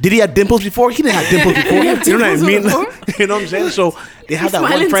 Oh, did he have dimples before? He didn't have dimples before. You know what I mean? You know what I'm saying? So they have that one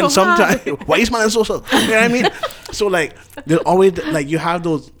smiling friend so sometimes. Why you smiling so? You know what I mean? So like, there's always like you have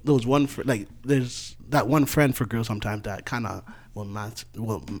those one like there's that one friend for girls sometimes that kind of will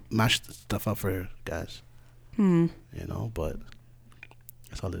mash stuff up for guys. You know, but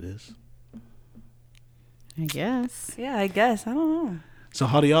that's all it is. I guess. Yeah, I guess. I don't know. So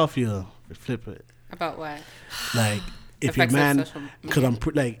how do y'all feel? Flip it. About what? Like if your Effects of man, social media.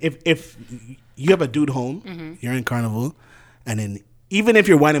 because like if you have a dude home, you're in carnival, and then even if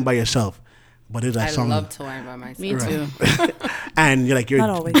you're whining by yourself, but it's that I song, love to whine by myself. Me too. and you're like you're, Not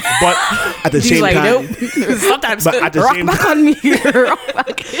always. but at the same like, time, nope. Sometimes. but at the Rock same back time, on me. Rock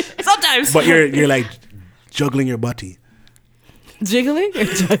back. Sometimes. but you're like juggling your butty. Jiggling or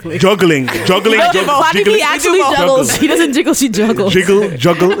juggling? Juggling. Cardi B actually juggles. She doesn't jiggle, she juggles. Jiggle.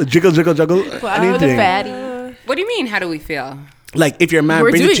 Anything. What do you mean? How do we feel? Like if your man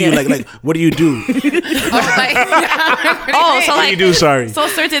brings it to you, like what do you do? So What do you do? Sorry. So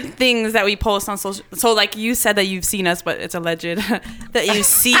certain things that we post on social. So like you said that you've seen us, but it's alleged that you've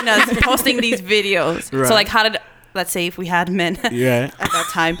seen us posting these videos. Right. So like, how did, let's say if we had men at that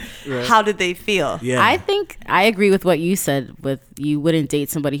time, how did they feel? Yeah. I think I agree with what you said. With you wouldn't date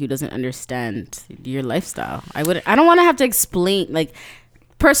somebody who doesn't understand your lifestyle. I don't want to have to explain. Like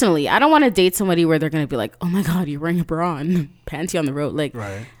personally, I don't want to date somebody where they're gonna be like, "Oh my God, you're wearing a bra and panty on the road." Like,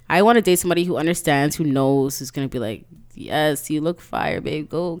 I want to date somebody who understands, who knows, who's gonna be like, "Yes, you look fire, babe.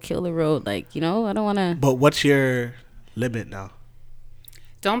 Go kill the road." Like, you know, I don't want to. But what's your limit now?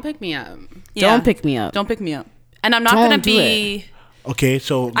 Don't pick me up. Don't pick me up. Don't pick me up. And I'm not gonna be. Okay,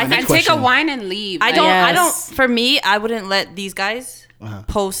 so my next And question. take a wine and leave. I don't. Yes. For me, I wouldn't let these guys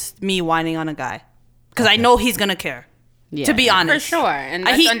post me whining on a guy because I know he's gonna care. Yeah. To be honest, For sure. And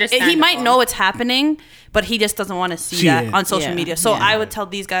that's he understandable. might know it's happening, but he just doesn't want to see that it. on social Yeah. media. So Yeah. I would tell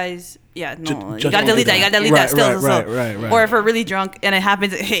these guys, you Just gotta delete that. You gotta delete that. Still. Right. Or if we're really drunk and it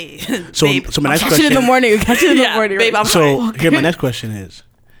happens, hey, So, babe, so my next Catch it in question. the morning. Catch it in the morning. babe, I'm So sorry. here, my next question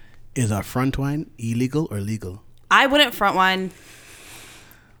is our front wine illegal or legal? I wouldn't front wine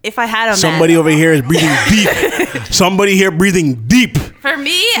if I had a Somebody man. over here is breathing deep. Somebody here breathing deep. For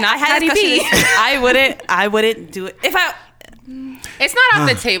me, I had Cardi a B. discussion. I wouldn't do it if I. It's not off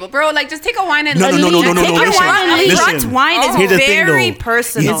the table, bro. Like, just take a wine and No. leave. Take a Listen, wine and leave. listen. Front wine is Here's the thing, very though.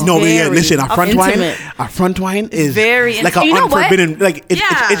 personal. No, but yeah, Very listen. Our front intimate. wine is very like an You know what? unforbidden. Like it's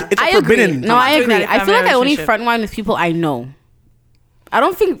Yeah. it's I a forbidden. agree. No, I doing agree. that if I I'm feel in a like I only relationship. front wine with people I know. I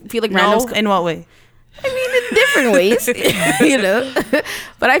don't feel like No, randoms. in what way? I mean, in different ways, you know.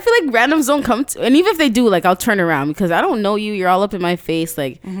 But I feel like randoms don't come to, and even if they do, like I'll turn around because I don't know you. You're all up in my face.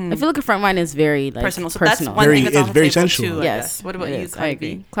 Like I feel like a front wine is very like Personal. So personal. that's one Very- thing that's it's on the very table sensual. too. I Yes. guess. What about it you, is. I Cardi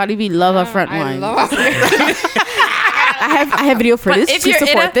agree. B? Claudia B love a front I wine. love I have video for But this if to you're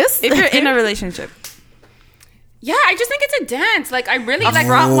support this. if you're in a relationship, Yeah, I just think it's a dance. Like, I really like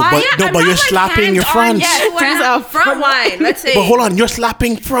front wine? But- no, I'm but not, you're slapping your hands-on fronts. yet. Turns front wine. Let's say. But hold on, you're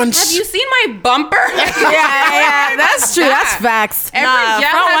slapping fronts. Have you seen my bumper? yeah, that's true. That's facts. Every Nah, gal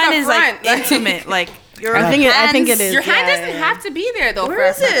front has wine a is front. like intimate. Like your I think it is. Your hand Yeah, doesn't yeah. have to be there, though. Where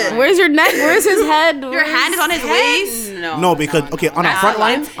is it? Where's your neck? Where's his head? Your hand is on his waist. No, because okay, on a front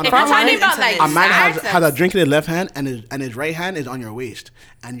wine, on a If front you're wine, talking about like a man sex, has a drink in his left hand and his right hand is on your waist,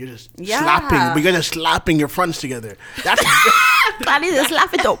 and you're just Yeah. slapping. But you're just slapping your fronts together. That's Claudia, just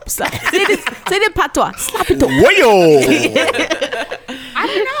slap it up. Say the patois. Slap it up. Wayo. I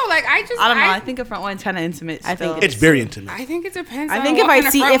don't know. Like, I don't know. I think a front wine's kind of intimate. I think still. It's very intimate. I think it depends. I on think what if I kind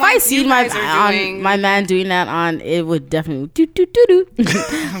of see front if I wines see you my guys are doing. my man doing that on, it would definitely do.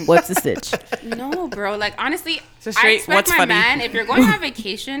 What's the stitch? No, bro. Like, honestly, a I straight, expect what's my funny? man, if you're going on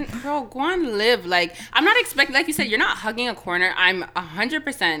vacation, bro, go on live. Like, I'm not expecting, like you said, you're not hugging a corner. I'm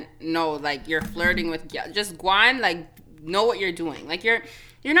 100% no, like, you're flirting with, just go on, like, know what you're doing. Like, you're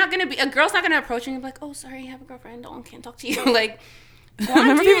not going to be, a girl's not going to approach you and be like, oh, sorry, you have a girlfriend. Can't talk to you. Like, go on,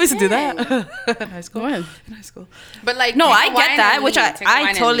 Remember do people your used to do thing. that in high school. Go ahead. In high school. But, like, No, take I a get wine that, and which leave. Take a wine I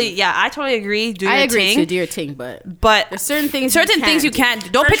and totally, leave. yeah, I totally agree. Do I your agree thing, to do your thing, but but there's certain things you can't do.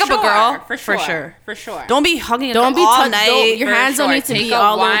 Don't For pick up a sure, girl For sure. For sure. Don't be hugging a don't girl be all touched. night. Your For hands don't sure. need to Take be a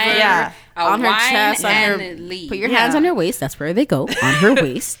all wine, over. Yeah. a On her wine chest, on her. and leave. Put your hands on your waist. That's where they go. On her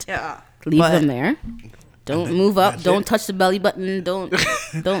waist. Yeah. Leave But- them there. Don't move up. that's Don't it. touch the belly button. Don't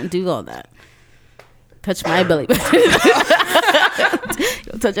do all that. Touch my belly button.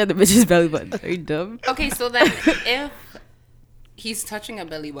 Don't touch other bitch's belly button. Are you dumb? Okay, so then if he's touching a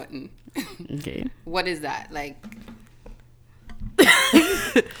belly button, Okay. what is that? Like,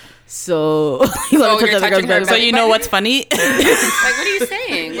 So you So want to touch you're other girl's touching her belly So button? you know what's funny? what are you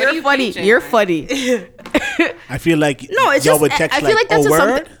saying? What are You're you funny. preaching? You're funny. I feel like No, it's y'all just. would text I feel like that's oh, just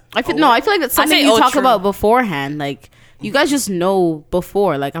word? something. I feel like that's something say, you oh, talk true. about beforehand. Like you guys just know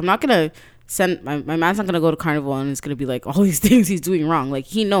before. Like I'm not gonna send my man's not gonna go to carnival and it's gonna be like all these things he's doing wrong. Like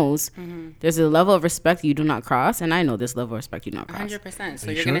he knows there's a level of respect you do not cross, and I know this level of respect you do not cross. 100%. So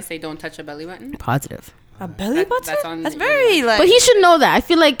you you're sure? gonna say don't touch a belly button? Positive. A belly button? that's on That's the- very like. But he should know that. I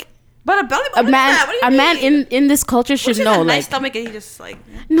feel like But a belly a button. man, What do you mean? in this culture What should if he has know. a nice Like stomach and he just like.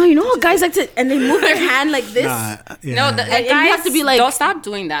 no, you know how guys like to and they move their hand like this. Nah, yeah. No, the, And you guys have to be like- don't stop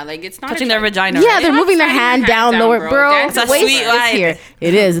doing that. Like, it's not Touching a their choice. vagina. Yeah, right? they're moving their sliding your hand hand down, down, lower, bro. bro. Dance The is waist sweet is vibe. here.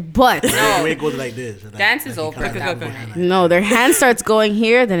 It is, but The way it goes like this. Like, Dance is like, over kinda at that like- point. no, their hand starts going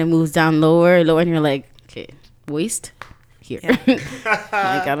here, then it moves down lower, and you're like, okay, waist here.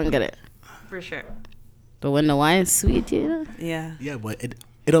 Like I don't get it. For sure. But when the wine is sweet, Yeah. Yeah, but it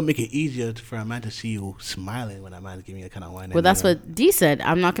don't make it easier for a man to see you smiling when a man is giving you that kind of wine. Well, that's what Dee said.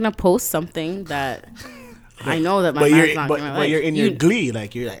 I'm not gonna post something that I know that my but man's not gonna like. But you're in your glee,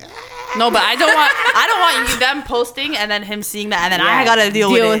 like you're like. No, but I don't want you them posting and then him seeing that and then I gotta deal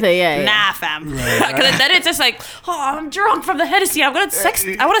with it. Yeah. Nah, fam. Because then it's just like, oh, I'm drunk from the Hennessy. I want to sext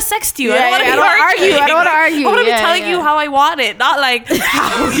you. I don't want to argue. I don't want to argue. I want to be telling you how I want it, not like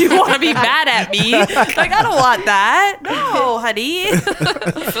how you want to be mad at me. Like I don't want that. No, honey.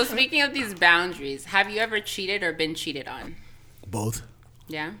 So speaking of these boundaries, have you ever cheated or been cheated on? Both.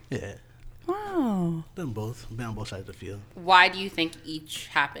 Yeah. Yeah. Wow. Done both. Been on both sides of the field. Why do you think each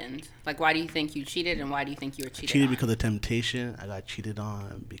happened? Like, why do you think you cheated, and why do you think you were cheated? Cheated on? because of temptation. I got cheated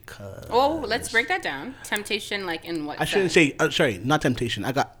on because. Oh, let's break that down. Temptation, like in what? I shouldn't say. Sorry, not temptation.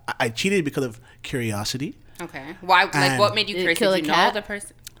 I cheated because of curiosity. Okay. Why? Like, And what made you curious? Did you know the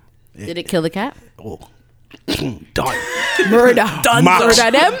person? Did it kill the cat? Oh, done. Murder. Done. Max.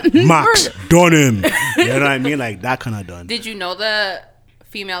 Murder them. Max, done him. You know what I mean? Like that kind of done. Did you know the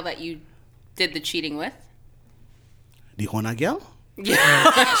female that you did the cheating with? The Hona girl? Yeah,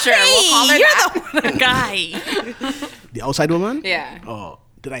 sure. We'll call her You're the guy. The outside woman? Yeah. Oh,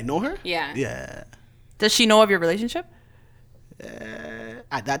 did I know her? Yeah. Yeah. Does she know of your relationship?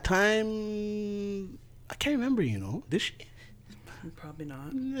 At that time, I can't remember. Did she? Probably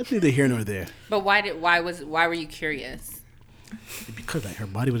not. That's neither here nor there. But why were you curious? Because her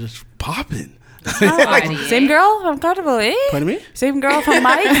body was just popping. Same girl from Carnival, eh? Pardon me? Same girl from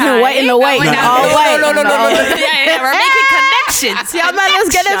my time. White in the white. No, White. No. Yeah, we're making connections. Y'all man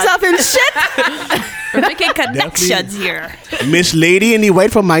just get himself in shit. We're making connections here. Miss Lady in the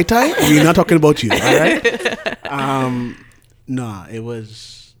white from my time? We're not talking about you, all right? No, it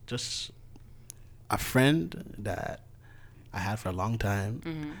was just a friend that I had for a long time.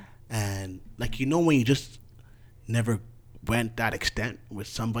 Mm-hmm. And, when you just never went that extent with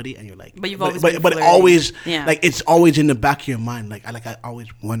somebody and you're like, but you've always but flirting. always it's Yeah. always in the back of your mind, like I always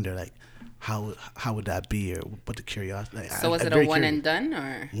wonder like how would that be, or what the curiosity. Like, so was it a one and done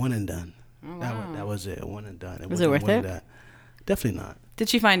or one and done? Oh, wow. That was it, one and done. Was it worth it? Definitely not. Did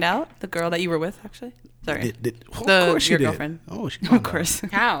she find out, the girl that you were with, actually? Sorry. Of course she your did. girlfriend. Oh, she Of course.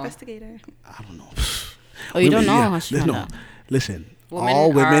 how? Investigator. I don't know. Oh, you don't know how she found out. Listen. Women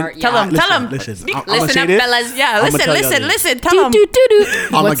all women. are- yeah. Tell him. Listen. Speak- I'm gonna listen say up, this. fellas. Yeah, I'ma tell y'all this. listen. Tell him. I'm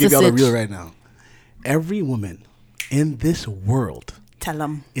gonna What's give y'all the sitch? real right now. Every woman in this world Tell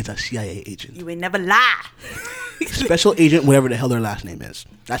him. is a CIA agent, You ain't never lie. special agent, whatever the hell their last name is.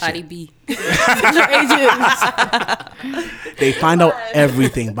 That's Cardi it. B. They find out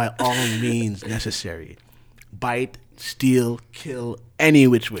everything by all means necessary. Bite, steal, kill, any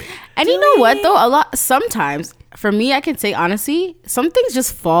which way. And you know what though? Sometimes for me, I can say honestly, some things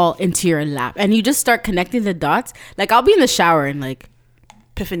just fall into your lap and you just start connecting the dots. Like I'll be in the shower and like,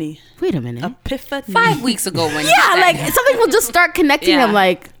 Epiphany. wait a minute. Epiphany. 5 weeks ago when you Yeah, said like that. something will just start connecting. Yeah. I'm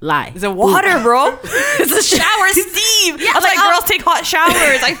like, lie. It's a water, bro. It's a shower steam. Yeah, I was like, girls take hot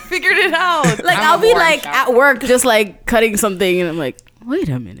showers. I figured it out. Like I'm I'll a be warm like shower. at work, just like cutting something, and I'm like, wait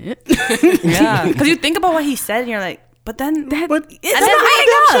a minute. Yeah. Because you think about what he said and you're like, but then But and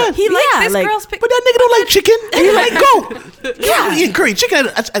then he likes this girl's pic. But that nigga don't like chicken. And he like goat. Yeah, he eating curry chicken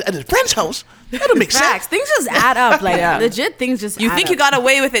at his friend's house. That don't make Facts. sense. Things just add up. Like legit things just. You add think up. you got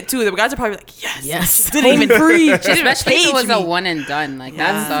away with it too. The guys are probably like, yes. Yes. Didn't even breathe. She didn't Especially if it was page a me. one and done. Like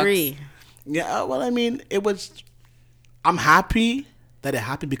that sucks. Free. Yeah, well, I mean, it was. I'm happy that it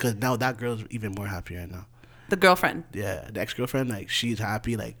happened because now that girl's even more happier now. The girlfriend. Yeah, the ex-girlfriend, like she's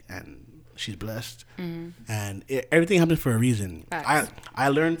happy, like, and she's blessed, and everything happens for a reason. Facts. I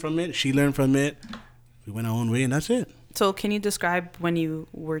learned from it. She learned from it. We went our own way, and that's it. So can you describe when you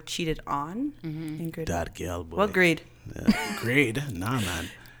were cheated on in grade? That girl, boy. What grade? Grade? Nah, man.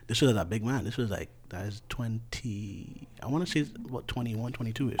 This was a big man. This was like, that is 20. I want to say what 21,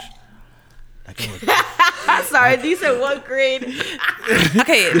 22 ish. That girl was. Sorry, these are what grade?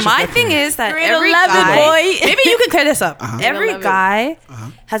 Okay, my thing is that Grade every 11, guy, boy. maybe you could clear this up. Every 11. guy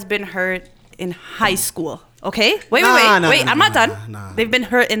has been hurt in high school. Okay, wait. Nah, I'm not done. nah. They've been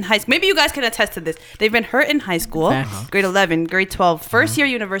hurt in high school. Maybe you guys can attest to this. They've been hurt in high school, grade 11, grade 12, first year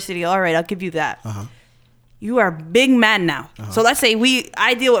university. All right, I'll give you that. You are a big man now. So let's say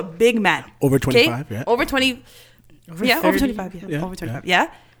I deal with big man. Over Okay? 25, yeah. Over 20. Over yeah, over 30. 25. Yeah, Yeah, over 25.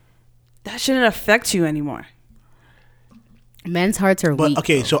 Yeah. That shouldn't affect you anymore. Men's hearts are But weak.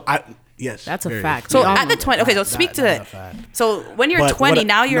 okay, so yes, That's a very. fact. So We all at the know 20, okay, so speak to it. So when you're 20,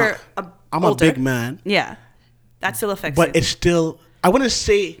 now you're I'm older. a big man, Yeah. That still affects but you. it's still. I wouldn't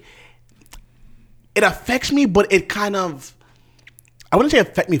say it affects me, but it kind of. I wouldn't say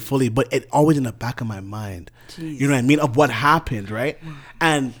affect me fully, but it always in the back of my mind. Jeez. You know what I mean? Of what happened, right?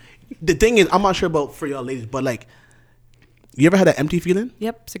 And the thing is, I'm not sure about for y'all ladies, but like, you ever had that empty feeling?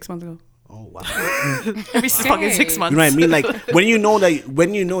 Yep, 6 months ago. Oh wow! Every fucking 6 months. You know what I mean? Like when you know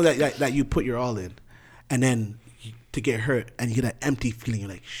that you put your all in, and then to get hurt and you get that empty feeling, you're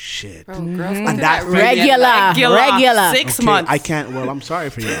like shit. Bro, girls and that regular. 6 months. I can't. Well, I'm sorry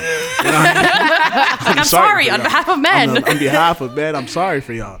for y'all. I'm sorry on behalf of men. On behalf of men, I'm sorry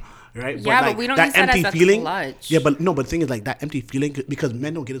for y'all. Right? Yeah, but we don't use that as a clutch. Yeah, but no. But the thing is, like that empty feeling, because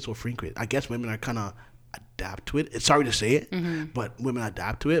men don't get it so frequent. I guess women are kind of adapt to it. It's sorry to say it, but women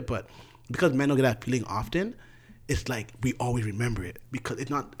adapt to it. But because men don't get that feeling often, it's like we always remember it because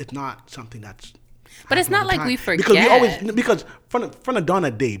it's not something that's. But it's not like we forget. Because from the dawn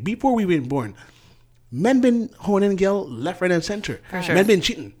of day, before we been born, men been honing girl left, right, and center. Sure. Men been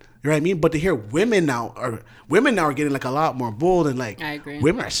cheating. You know what I mean? But to hear women now are getting like a lot more bold and like I agree.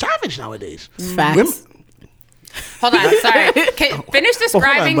 Women are savage nowadays. Facts. Hold on, sorry. Okay, finish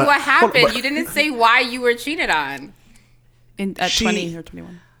describing but- what happened. but- You didn't say why you were cheated on. At 20 or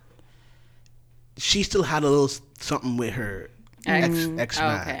 21. She still had a little something with her ex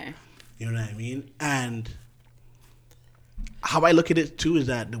man. Okay. You know what I mean? And how I look at it too is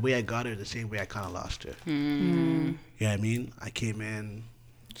that the way I got her, the same way I kind of lost her. You know what I mean? I came in.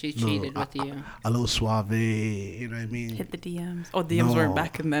 She cheated with you. A little suave, you know what I mean? Hit the DMs. Oh, DMs weren't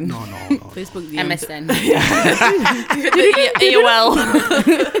back and then. No. Facebook DMs. MSN.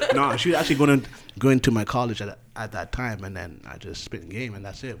 AOL. No, she was actually going to my college at that time, and then I just spit in game, and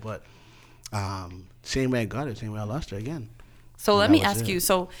that's it. But same way I got her, same way I lost her again. So let that me was ask it. you.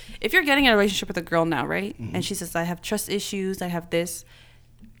 So if you're getting in a relationship with a girl now, right? And she says, I have trust issues, I have this.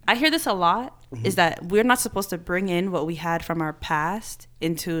 I hear this a lot, is that we're not supposed to bring in what we had from our past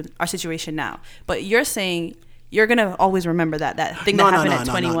into our situation now. But you're saying you're going to always remember that thing that happened at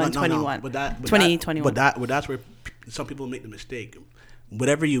 21. But that, 2021. But that's where some people make the mistake.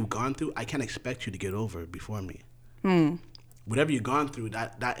 Whatever you've gone through, I can't expect you to get over it before me. Whatever you've gone through,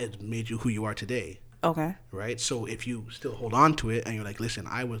 that has made you who you are today. Okay. Right? So if you still hold on to it and you're like, listen,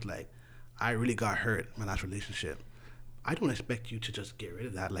 I really got hurt in my last relationship. I don't expect you to just get rid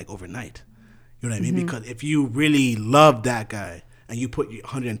of that like overnight. You know what I mean? Because if you really love that guy and you put your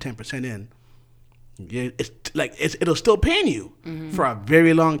 110% in, it'll still pain you for a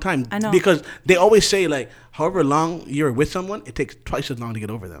very long time. I know. Because they always say like, however long you're with someone, it takes twice as long to get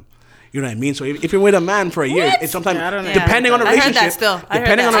over them. You know what I mean? So if you're with a man for a year, it's sometimes depending on the relationship. I heard that still.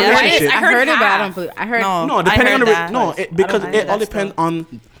 Depending on the relationship. I heard it, but I don't believe. I heard No, depending on the because I it all that depends on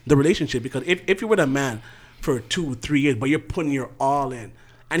the relationship. Because if you're with a man for 2-3 years, but you're putting your all in,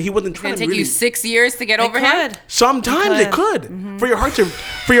 and he wasn't trying It's to gonna take you 6 years to get over him. Sometimes it could for your heart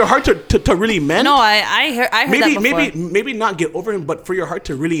to really mend. No, I heard that before. Maybe not get over him, but for your heart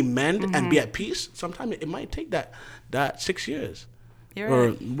to really mend and be at peace. Sometimes it might take that 6 years. You're or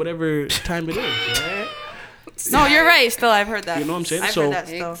right. whatever time it is, right? No, you're right. Still, I've heard that. You know what I'm saying? I've So- heard that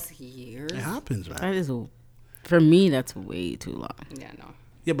still. 6 years. It happens, man. That is, for me, that's way too long. Yeah, no.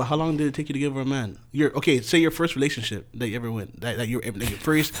 Yeah, but how long did it take you to get over a man? Say your first relationship that you ever went, that your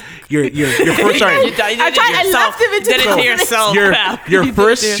first, your first. Sorry, I left him into did it to yourself. your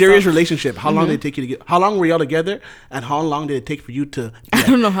first serious relationship. How long did it take you to get? How long were y'all together? And how long did it take for you to? I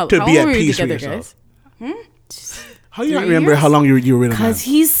don't know how to how be long at were you peace with together, yourself. guys? How do you not 3 remember years? how long you were with a man? Because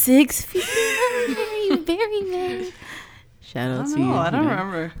he's 6 feet. Very man. Shout out to you. I don't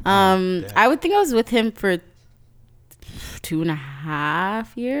man. remember. I would think I was with him for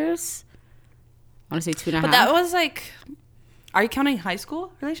 2.5 years. I want to say 2.5. But that was like, are you counting high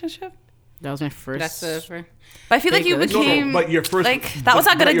school relationship? That was my first. That's the first. But I feel like you Thank you. became but your first like that was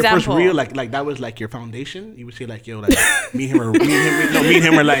not a good your first example. real like that was like your foundation. You would say like like me and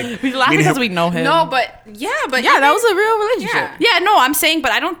him are like We laugh because we know him. No, but yeah, that was a real relationship. Yeah. Yeah, no, I'm saying,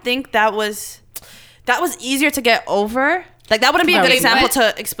 but I don't think that was easier to get over. Like that wouldn't be a good Wait, example what?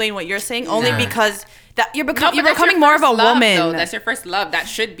 to explain what you're saying. Only because that you're No, but that's becoming your more of a first love, woman. though. That's your first love. That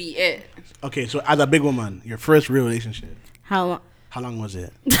should be it. Okay, so as a big woman, your first real relationship, How long? how long was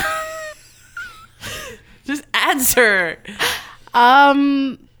it? Just answer.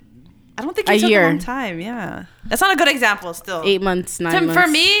 I I don't think A it took year. a long time. Yeah, that's not a good example. Still, 8 months, 9 months. For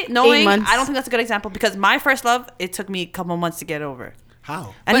me, knowing, 8 months. I don't think that's a good example because my first love, it took me a couple months to get over,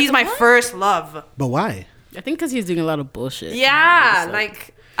 How? and he's my first love. But why? I think because he's doing a lot of bullshit. Yeah,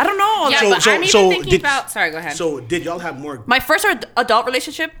 like I don't know. Yeah, like, but I'm even thinking about. Sorry, go ahead. So did y'all have more? my first adult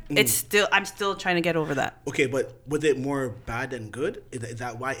relationship, I'm still trying to get over that. Okay, but was it more bad than good? Is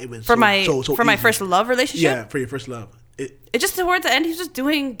that why it was For my easy? first love relationship, Yeah, for your first love. it just towards the end, he was just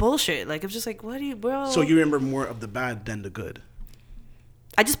doing bullshit. Like it was just like, what do you, bro? So you remember more of the bad than the good?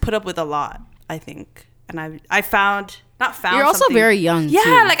 I just put up with a lot, I think. And I found You're also something. very young. Yeah, too.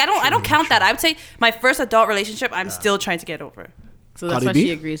 like I don't count that. I would say my first adult relationship, I'm still trying to get over. So that's Cardi why B?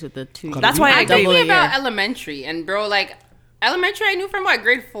 she agrees with the 2. That's why I I'm agree. thinking Double a about year. elementary, and bro, like elementary, I knew from what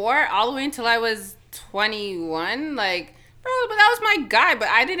grade 4 all the way until I was 21. Like, bro, but that was my guy. But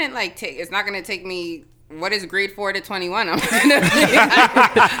I didn't like take. It's not gonna take me. What is grade 4 to 21? I'm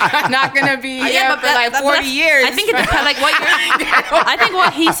not gonna be here for like 40 years. I think it depends. Like what I think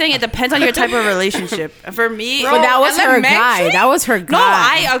what he's saying, it depends on your type of relationship. For me, But that was her elementary? guy. That was her guy. no,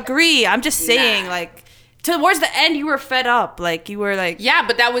 I agree. I'm just saying, like towards the end, you were fed up. Like you were like, Yeah,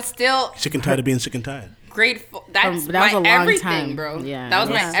 but that was still Sick and tired of being sick and tired. grade 4. That's That was my a long everything, time. bro. Yeah, that was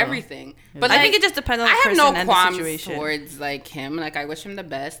yeah. my So- everything. But I like, think it just depends on the I have person no and the qualms situation. towards like him. Like I wish him the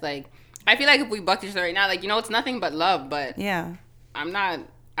best. Like I feel like if we bucked each other right now, like it's nothing but love. But yeah. I'm not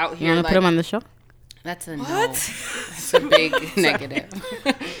out You here. want to Like, put him on the show? That's a What? no. That's a big negative.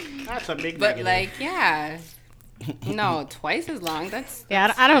 That's a big But like, yeah, no, twice as long. That's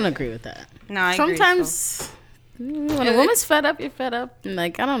Yeah, I don't agree with that. No, I agree, Sometimes when a woman's fed up, you're fed up. And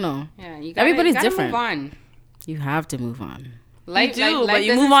like, I don't know. yeah. Everybody's you gotta different. Move on. You have to move on. Life, You do, life but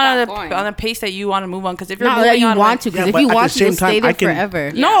you doesn't move on stop going. on a pace that you want to move on. Because if you're Not moving that you on, want like, to, because Yeah, if but you at want the to, you'll same time, stay there I can-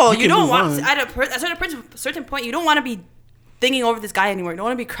 forever. No, You you can don't move want. on. At a certain point, you don't want to be thinking over this guy anymore. You don't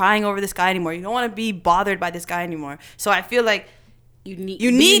want to be crying over this guy anymore. You don't want to be bothered by this guy anymore. So I feel like You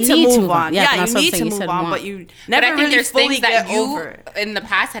need to move on. Yeah, Yeah, that's you what I'm need saying. to You move said on, want. but you But never I think really there's fully things that get you over. in the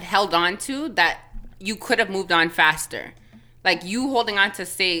past had held on to that you could have moved on faster. Like you holding on to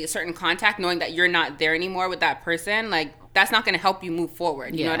say certain contact, knowing that you're not there anymore with that person, like that's not going to help you move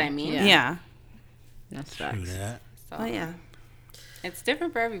forward. You know Yeah. what I mean? Yeah. Yeah. That's Do facts. that. So Oh yeah. it's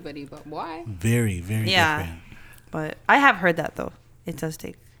different for everybody, but why? Very, very Yeah. different. But I have heard that though. It does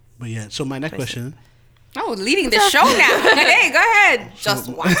take. But yeah, so my next question. Oh, leading the show now. Hey, go ahead. Just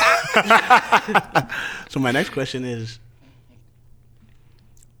watch out. So my next question is,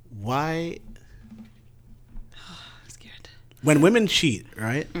 why, I'm scared. when women cheat,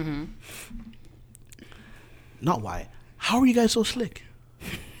 right? Mm-hmm. Not why. How are you guys so slick?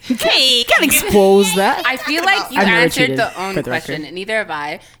 Hey, Can't expose that. I feel like you I've never answered cheated, the own for the question, record. and neither have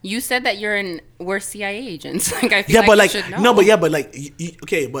I. You said that we're CIA agents. Like I feel Yeah, like but you like should know. no, but yeah, but like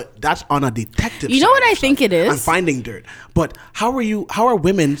okay, but that's on a detective. You know side what of I stuff. think it is? I'm finding dirt. But how are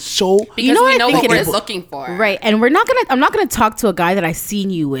women so? because You know we what I know think what it we're is? looking for. Right, and I'm not gonna talk to a guy that I've seen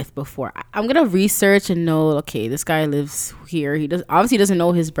you with before. I'm gonna research and know, okay, this guy lives here. He obviously doesn't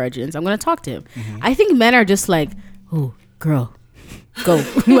know his brethren. I'm gonna talk to him. I think men are just like, oh, girl, go.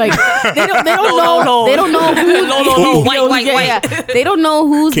 Like they don't know. They don't know who. no. White. Yeah. They don't know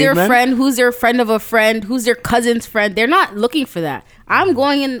who's their Caveman? friend, who's their friend of a friend, who's their cousin's friend. They're not looking for that. I'm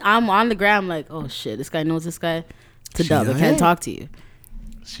going in. I'm on the gram like, oh shit, this guy knows this guy. To dub, I CIA. can't talk to you.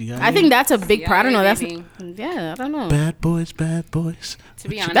 CIA? I think that's a big part. I don't know. That's baby. yeah. I don't know. bad boys, bad boys. To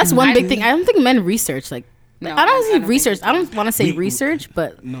be honest, That's one I- big thing. I don't think men research like. No, I don't I say don't research. think I don't want to say We- research,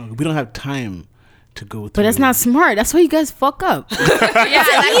 but No, we don't have time to go through. but that's not smart. That's why you guys fuck up. Yeah,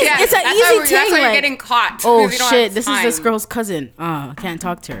 it's an easy That's why thing, you're like, getting caught. Oh because you don't shit! have This is this time. girl's cousin. I can't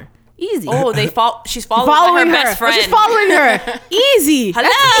talk to her. Easy. Oh, she's following her best friend. Oh, she's following her. Easy. Hello.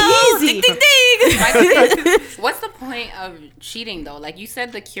 That's easy. Ding ding ding. What's the point of cheating though? Like you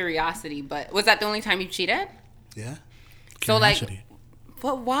said, the curiosity, but was that the only time you cheated? Yeah. So, like, Curiosity.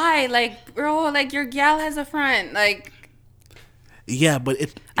 But why? Like, bro, like your gal has a friend. Like, Yeah, but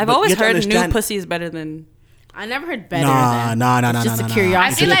it's. I've but always you have to heard new understand- pussy is better than. I never heard better. Nah, than. nah. It's just a I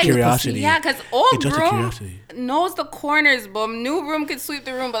curiosity. feel It's like a curiosity. Yeah, because old It's just a broom curiosity. knows the corners, but new broom can sweep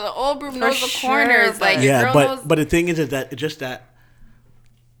the room, but the old broom knows the sure, corners. but- Like, your Yeah, girl but knows. but the thing is that it's just that.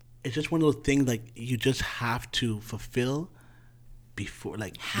 It's just one of those things like you just have to fulfill. Before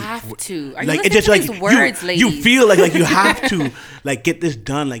Have before- to. Are you like listening to these words, you ladies? feel like you have to like get this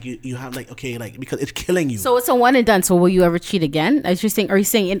done, like you have like okay, like because it's killing you. So it's a one and done. So will you ever cheat again? As you're saying, are you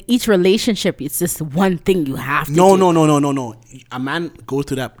saying in each relationship it's just one thing you have to no, do? no. A man goes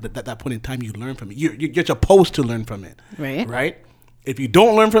through that point in time. You learn from it. You're supposed to learn from it, Right. Right. If you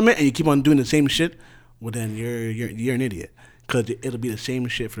don't learn from it and you keep on doing the same shit, well then you're an idiot because it'll be the same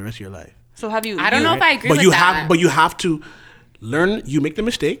shit for the rest of your life. So have you? I don't know if I agree But with you that. have to learn. You make the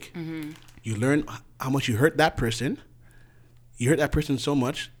mistake. Mm-hmm. You learn how much you hurt that person. You hurt that person so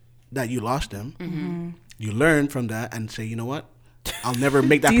much that you lost them. Mm-hmm. You learn from that and say, you know what? I'll never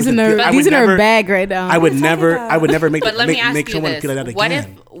make that. These person in her, feel, I would these in her never- bag right now. I would never make But let me ask make you someone this: feel like that what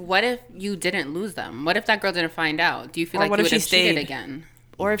again. if you didn't lose them? What if that girl didn't find out? Do you feel Or like what you if would she have cheated stayed? again?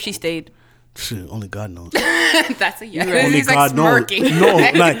 Or if she stayed. Shit, only God knows. That's a yes. Only He's like God knows. smirking. No,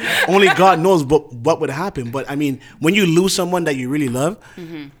 like only God knows what would happen. But I mean, when you lose someone that you really love,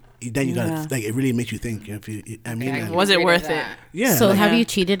 then you gotta like it really makes you think. If you, I mean, Okay, like, Was it worth it? yeah. So like, have you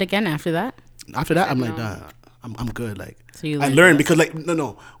cheated again after that? after that, I'm like, no. nah, I'm good. Like, So you I learned learned the because like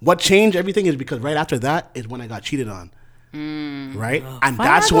no. What changed everything is because right after that is when I got cheated on. Right, and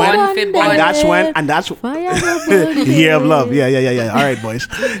that's when, and that's year of love. Yeah. All right, boys.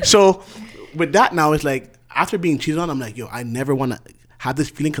 So with that now, it's like after being cheated on, I'm like, yo, I never want to have this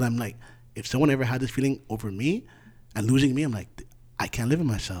feeling because I'm like, if someone ever had this feeling over me and losing me, I'm like, I can't live in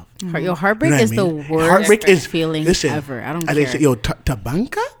myself. Your heartbreak You know what is I the mean? worst Heartbreak is feeling ever. I don't and they care. say, yo,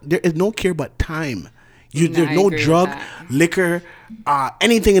 tabanca, there is no cure but time. There's I no agree with drug, that. liquor,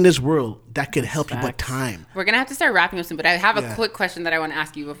 anything in this world that could help you but Facts. time. We're gonna have to start wrapping up soon, but I have a Yeah. quick question that I want to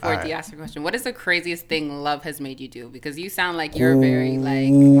ask you before All right. Dee asks your question. What is the craziest thing love has made you do? Because you sound like you're very like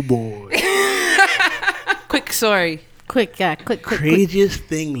Oh boy. Quick story. Quick. Craziest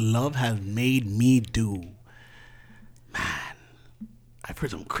thing love has made me do. Man, I've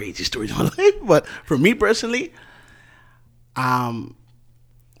heard some crazy stories in my life, but for me personally,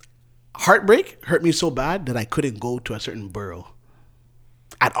 heartbreak hurt me so bad that I couldn't go to a certain borough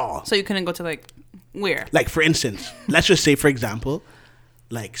at all. So you couldn't go to like where? Like for instance, let's just say for example,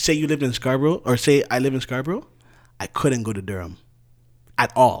 like say you lived in Scarborough or say I live in Scarborough, I couldn't go to Durham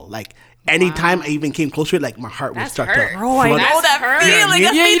at all. Like anytime I even came close to it, like my heart would That's start hurt. to Bro, I flood. know that hurt. feeling. Yeah,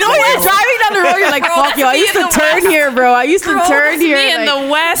 That's Yeah, me you in know the when you're West. driving down the road, you're like, Bro, fuck that's yo, I me used in to the turn West. here, bro. I used to Bro, turn that's here. me in like-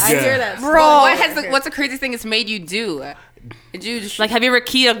 the West. I hear that. Bro. what's the craziest thing it's made you do? Did you just Like, have you ever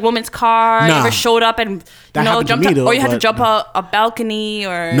keyed a woman's car? You Nah. ever showed up and That happened to jumped me, up, though, or you had to but jump no. a balcony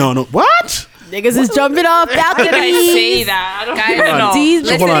or No, what? Niggas is jumping off How did I balconies. say that? I don't Guys, even know. These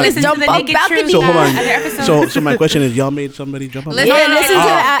So hold on. listen to jump the off Naked balconies. Truth So hold on. other episode. So my question is, y'all made somebody jump on? Listen- Yeah, listen to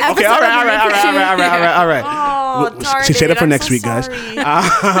that Okay, episode all of right. Oh, Well, darn say it, that for I'm next so week, guys.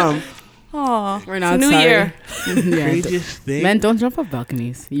 sorry. We're It's not a new sorry. year. Yeah, Craziest thing. men, don't jump off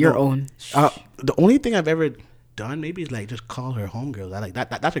balconies. Your own. The only thing I've ever done maybe is like just call her homegirl. I like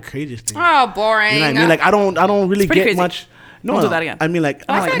that. That's the craziest thing. Oh, boring. You know what I mean? Like I don't really pretty get crazy. much. No, Don't do that again. I mean, like,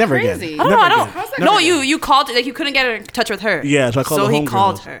 Why's that never crazy? again. I don't know. Never again. No, you called like you couldn't get in touch with her. Yeah, so I called So the he homegirls.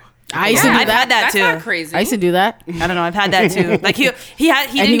 called her. I used to Yeah, do I've that. had that That's too. not crazy. I used to do that. I don't know. I've had that too. Like he And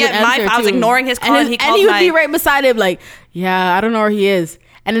didn't would get my. answer, I was too. ignoring his call. And he and called he would my. be right beside him, like, yeah, I don't know where he is.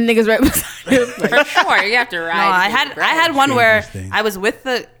 And the niggas right beside him. Like, For sure, you have to ride. No, I had one where Craziest thing.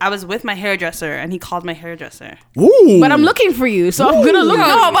 I was with my hairdresser and he called my hairdresser. Ooh. but I'm looking for you, so I'm gonna look.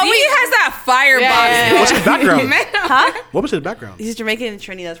 No, but he has that firebox. Yeah. What's his background? Huh? What was his background? He's Jamaican and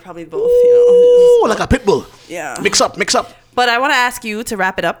Trinidad. That's probably both. You Ooh, like a pit bull. Yeah. Mix up. know. But I want to ask you to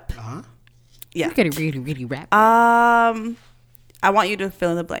wrap it up. Yeah. You gotta really rap. I want you to fill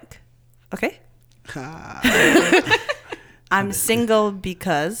in the blank. Okay. I'm single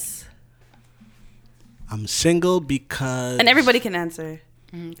because. I'm single because. And everybody can answer.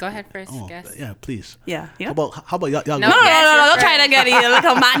 Go ahead first, Oh, guess. yeah, please. Yeah. How about y'all? No. No, Yes, don't try to get it like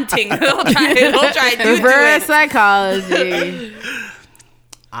a man thing. Don't try to do Reverse it. psychology.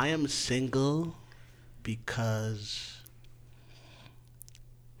 I am single because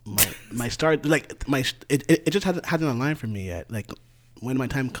my start it just hasn't aligned for me yet. Like when my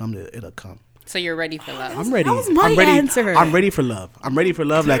time comes, it'll come. So you're ready for love. I'm ready. That was my I'm ready. answer. I'm ready for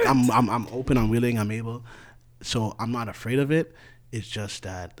love. Like I'm open. I'm willing. I'm able. So I'm not afraid of it. It's just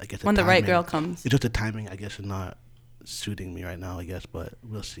that I guess When the right timing- girl comes. It's just the timing. I guess is not suiting me right now. I guess, but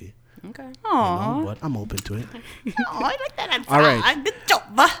we'll see. Okay. You know, but I'm open to it. I like that answer. All right. Good job.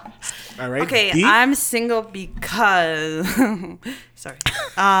 All right. Okay, D? I'm single because. Sorry.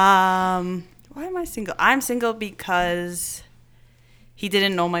 Why am I single? I'm single because he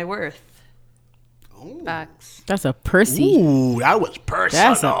didn't know my worth. Facts. That's a Percy. Ooh, that was personal.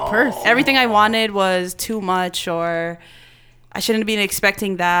 That's a Percy. Everything I wanted was too much, or I shouldn't have been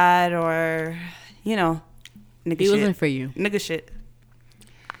expecting that, or nigga He shit. wasn't for you. Nigga shit.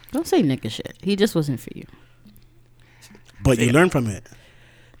 Don't say nigga shit. He just wasn't for you. But you learn from it.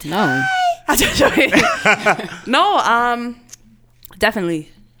 No. No, definitely,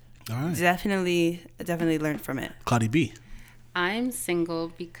 All right. definitely learned from it. Claudia B. I'm single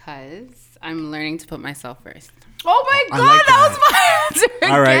because I'm learning to put myself first. Oh my I god, like that was my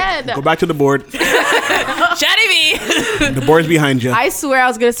answer All right. again. Go back to the board. Chatty me. The board's behind you. I swear I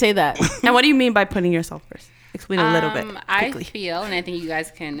was gonna say that. And what do you mean by putting yourself first? Explain a little bit. I Quickly. feel, and I think you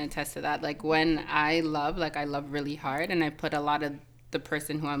guys can attest to that, like when I love really hard, and I put a lot of the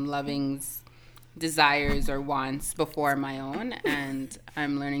person who I'm loving's desires or wants before my own, and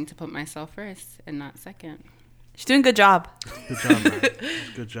I'm learning to put myself first and not second. She's doing a good job. Good job, man.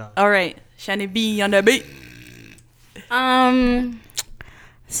 Good job. All right. Shani B on the beat.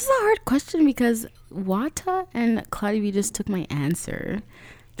 This is a hard question because Wata and Claudia B just took my answer.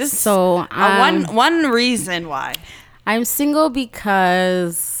 So one reason why. I'm single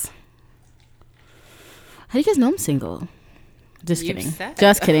because. How do you guys know I'm single? Just You kidding. said.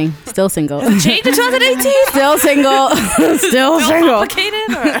 Just kidding. Still single. Change to 2018. Still single. Still single.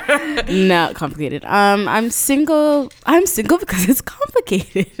 Complicated or? Not complicated. I'm single. I'm single because it's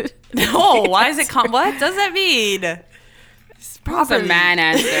complicated. No, why is it what does that mean? That's a man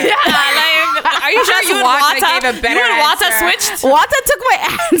answer. Are you sure you and Wata gave a better you and Wata answer. switched? Wata took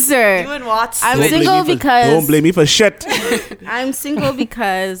my answer. You and Wata I'm Don't blame single me for- because Don't blame me for shit. I'm single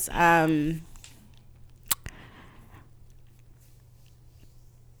because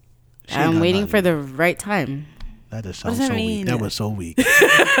I'm waiting for the right time. That just sounds does that so mean? weak. That was so weak.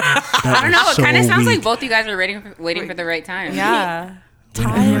 I don't know. It kind of sounds like both you guys are waiting for the right time. Yeah. Waiting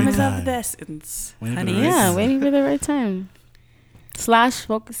for the Time right is time. of the essence. Waiting for Honey. the right Yeah, time. waiting for the right time. /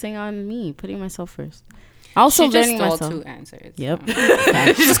 focusing on me, putting myself first. Also She just learning stole myself. 2 answers. Yep.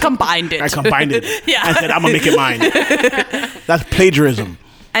 She just combined it. I combined it. Yeah. I said, I'm going to make it mine. That's plagiarism.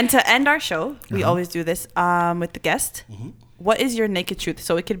 And to end our show, we always do this with the guest. What is your naked truth?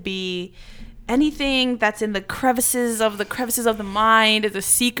 So it could be anything that's in the crevices of the mind, is a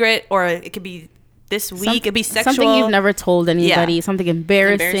secret, or it could be this week. It could be sexual. Something you've never told anybody. Yeah. Something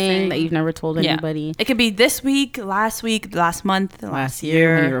embarrassing Embarrassing. that you've never told Yeah. anybody. It could be this week, last month, Last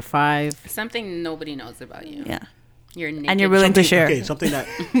year when you were 5. Something nobody knows about you. Yeah. You're naked. And you're willing to share. Okay, something that,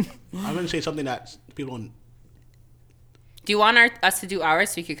 I'm going to say something that people don't, Do you want us to do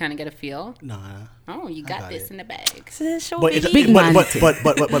ours so you can kind of get a feel? nah. Oh, you got, got this it. in the bag. But it's Big man.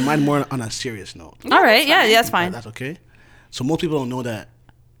 but mine more on a serious note. All right. Yeah, that's fine. That's okay. So most people don't know that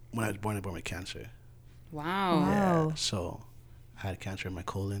when I was born with cancer. Wow. Oh. So I had cancer in my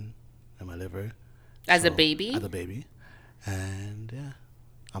colon and my liver. As a So, baby? As a baby. And yeah,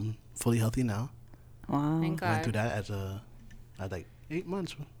 I'm fully healthy now. Wow. Thank Went through God. that at like 8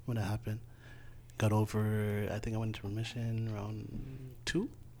 months when that happened. Got over, I think I went into remission around 2.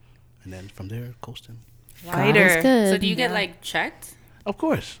 And then from there, coasting. God is good. So do you get like checked? Of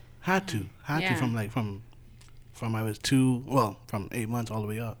course. Had to Yeah. from I was from 8 months all the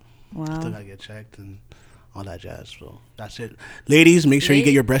way up. Wow. Still gotta get checked and all that jazz. So that's it. Ladies, make sure you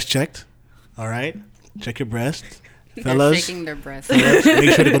get your breast checked. All right? Check your breast. They're Fellas, shaking their breasts. make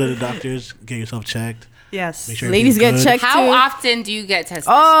sure to go to the doctors, get yourself checked. Yes. Make sure Ladies get everything's checked How too. often do you get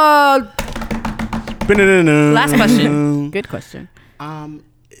tested? Oh, good. Last question. good question.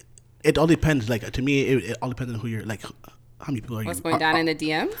 It all depends. Like to me, it all depends on who you're. Like, how many people are you? What's going down in the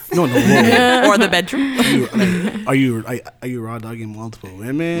DMs? No. Whoa. Or the bedroom. Are you raw dogging multiple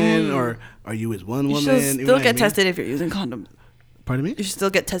women, or are you with one You woman? should You know still what I get mean? tested if you're using condoms. Pardon me? You should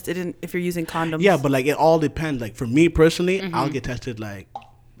still get tested if you're using condoms. Yeah, but like it all depends. Like for me personally, I'll get tested. Like,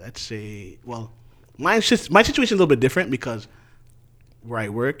 let's say, well, my situation is a little bit different because where I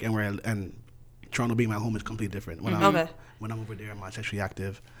work and Toronto being my home is completely different. When I'm over there, I'm not sexually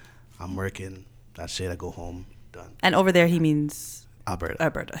active. I'm working. That's it. I go home. Done. And over there, he means Alberta,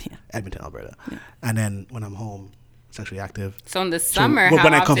 yeah. Edmonton, Alberta. And then when I'm home, sexually active. So in the summer, when how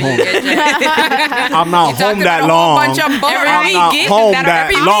I come often you home. get checked? I'm not home that long. Bunch of I'm not home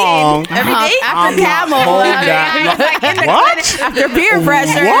that long. Every day? I'm not home that long. What? After peer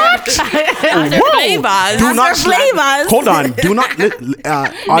pressure. What? Whoa. flavors. Do not After flavors. Hold on. Do not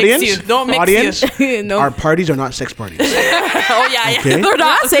audience. you. Don't mix audience. No. Our parties are not sex parties. Oh, yeah. Okay. They're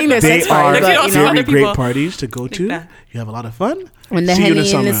not saying they're They sex are parties, but, you know, very great people. parties to go to. that. You have a lot of fun. when the See you in the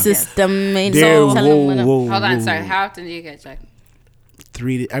henny in the summer. system. And There, so tell 'em when I'm- whoa. Hold on, sorry. How often do you get checked?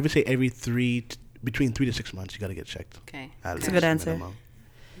 I would say between 3 to 6 months, you got to get checked. Okay. That's a good answer. Minimum.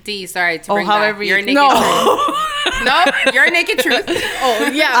 D, sorry to Oh, bring however back you- your naked No. truth. No, your naked truth. Oh,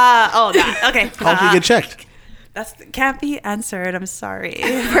 yeah. Okay. How often you get checked? That can't be answered. I'm sorry.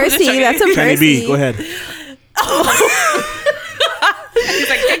 Percy, that's a Shani Percy. B, go ahead. He's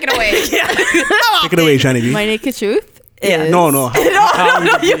like, take it away. Take it away, Shani B. My naked truth Yeah. is... No.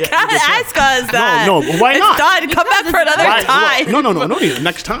 You can't ask us that. No, why not? It's done. Come back for another Why- time. No.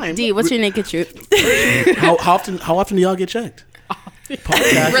 Next time. D, what's your naked truth? How often do y'all get checked? Podcast,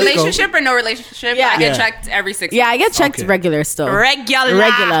 let's go. Relationship or no relationship? Yeah. I get Yeah. checked every 6 Yeah, I months. get checked Okay. regular still.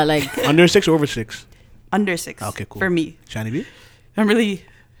 Regular. Like... Under 6 or over 6? Under 6. Okay, cool. For me. Shani B? I'm really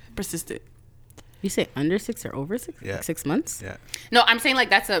persistent. You say under 6 or over 6? Yeah. Like 6 months? Yeah. No, I'm saying like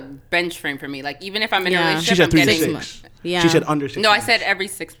that's a bench frame for me. Like even if I'm in a Yeah. relationship, She said I'm 3 to getting. 6 6. months. Yeah. She said under 6. No, I said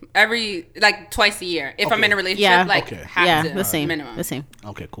every like twice a year. If I'm Okay. in a relationship, Yeah. like Okay. have Yeah, to the same. minimum. The same.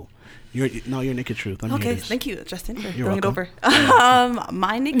 Okay, cool. You're Naked Truth. Let me hear Okay, this. thank you, Justin, for You're throwing it welcome. over.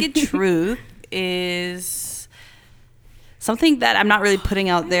 My naked truth is something that I'm not really putting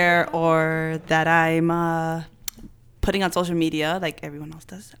out there or that I'm putting on social media like everyone else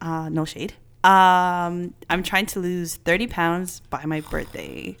does. No shade. I'm trying to lose 30 pounds by my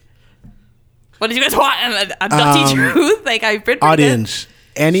birthday. What did you guys want? A dirty truth? Like I pretty Audience,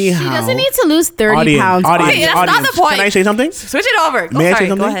 anyhow. She doesn't need to lose 30 pounds. Okay, that's not the point. Can I say something? Switch it over. May I say Sorry,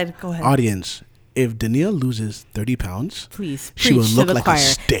 something? Go ahead. Audience, if Danielle loses 30 pounds, Please, she will preach look to the like choir. a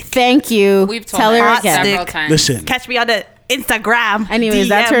stick. Thank you. We've told Tell her her again. several times. Listen, Catch me on the Instagram. Anyways,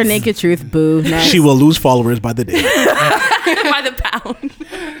 that's her DMs. naked truth, boo. Next. she will lose followers by the day. by the pound.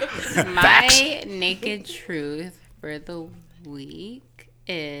 My naked truth for the week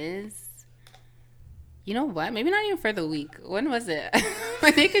is, you know what? Maybe not even for the week. When was it?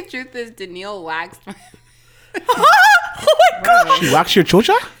 My naked truth is Danielle waxed my. Oh my god. She waxed your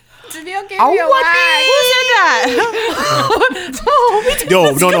chocha? Danielle gave me a What? wax. Who said that?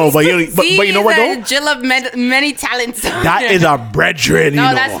 Yo, no, but you know what though? She's a Jill of many talents. That is a brethren. No, you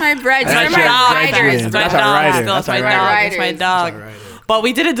know. that's my bread. That's Those are your my brethren. riders. That's my a dog. rider. That's my That's a dog. rider. That's my dog. That's a rider. But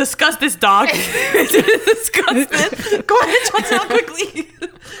we didn't discuss this dog. we didn't discuss this. Go ahead, Chantal, quickly.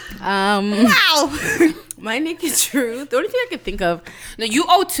 Wow. My naked truth. The only thing I could think of. No, you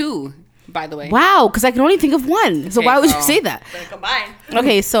owe 2, by the way. Wow, because I can only think of one. So Okay, why would you well. say that? Combine.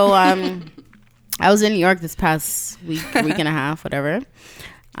 Okay, so I was in New York this past week and a half, whatever.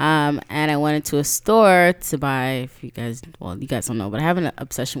 And I went into a store to buy, you guys don't know, but I have an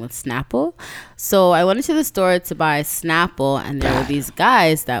obsession with Snapple. So I went into the store to buy Snapple, and there were these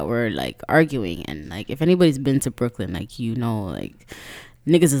guys that were like arguing. And like, if anybody's been to Brooklyn, like, you know, like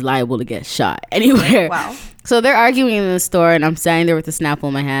niggas is liable to get shot anywhere. Wow. So they're arguing in the store, and I'm standing there with the Snapple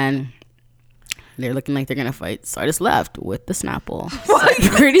in my hand. They're looking like they're gonna fight, so I just left with the Snapple.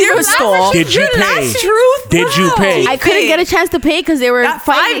 Pretty much stole. Did you pay? Truth. Did you pay? I couldn't get a chance to pay because they were That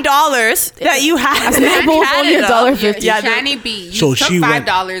fighting. $5 that you had. Snapple was only $1.50. Yeah, Yeah, Shiny B. You So took she went-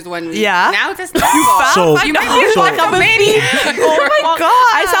 $5 one week. Yeah. Now it's a Snapple. So- you might be so- like a maniac. Oh my god!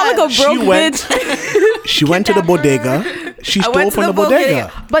 I sound like a She broke went. bitch. She went to the bodega. She I stole went to from the the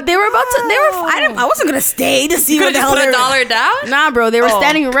bodega. But they were about to. I wasn't gonna stay to see what Could the have hell put they $1 were. down. Nah, bro, they were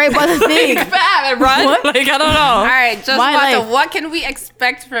standing right by the thing. Fat and run. What? Like I don't know. All right, just My Martha, life. what can we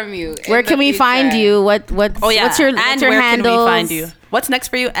expect from you? in Where the can we find future? you? What's your where handles? can we find you? What's next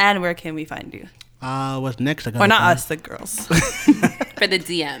for you? And where can we find you? What's next? I got Or not us, the girls. For the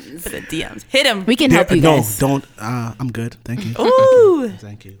DMs. The DMs. Hit him. We can help you No, guys. don't. I'm good. Thank you. Ooh.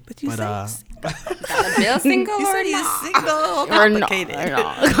 Thank you. But you But say The Bill single you or said he's not? single. Or not. Complicated.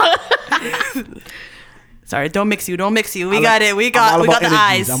 Sorry, don't mix you. Don't mix you. We I got like- it. We I'm got all the about energies.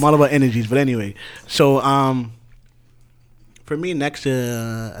 eyes. I'm all about energies. But anyway, so for me next,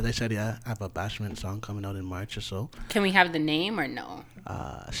 as I said, yeah, I have a bashment song coming out in March or so. Can we have the name or no?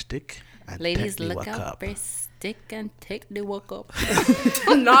 Stick. And Ladies, Take Me look Walk out Up. for Stick and Take the Walk Up. It's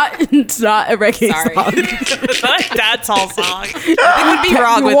not a reggae Sorry. song. It's not a dancehall song. I would be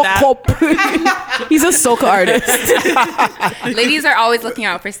wrong with that. He's a soca artist. Ladies are always looking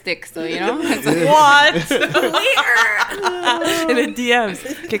out for Stick, so you know. What? In the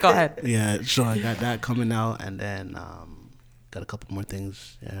DMs. Okay, go ahead. Yeah, so I got that coming out, and then got a couple more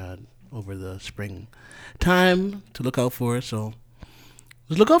things over the spring time to look out for. So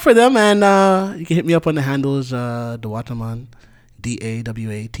just look out for them, and you can hit me up on the handles Dawataman,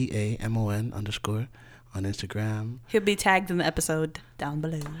 DAWATAMON _ on Instagram. He'll be tagged in the episode down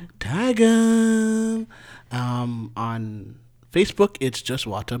below. Tag him. On Facebook, it's Just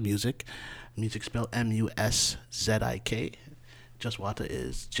Wata Music. Music spelled MUSZIK. Just Wata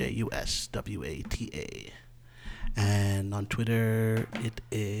is JUSWATA. And on Twitter, it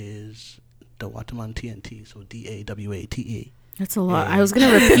is Dawataman TNT. So DAWATA. That's a lot. I was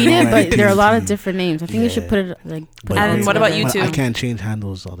gonna repeat it, but there are a lot of different names. I think we should put it like. Put And it all what about together. YouTube? I can't change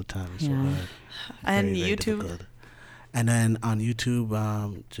handles all the time. It's so Yeah. hard. And Very, very YouTube. difficult. And then on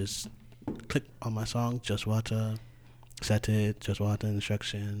YouTube, just click on my song, Just Wata, set it, Just Wata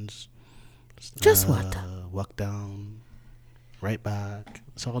instructions. Just Wata. Walk down, right back.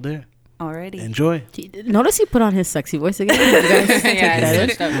 It's all there. Alrighty. Enjoy. Notice he put on his sexy voice again. You guys take Yeah, that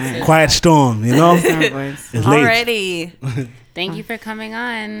it's in? switched up. Quiet storm, you know? Voice. It's late. Alrighty. Thank you for coming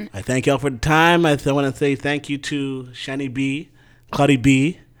on. I thank y'all for the time. I want to say thank you to Shani B, Claudie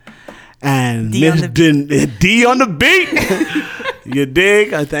B, and D on Miss the D on the beat. You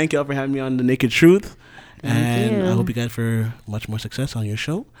dig? I thank y'all for having me on The Naked Truth. And I hope you guys for much more success on your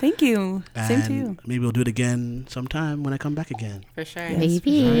show. Thank you. Same to you. Maybe we'll do it again sometime when I come back again. For sure.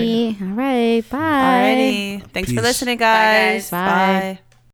 Maybe. All right. Bye. Alrighty. Thanks for Peace. listening, guys. Bye, guys. Bye. Bye.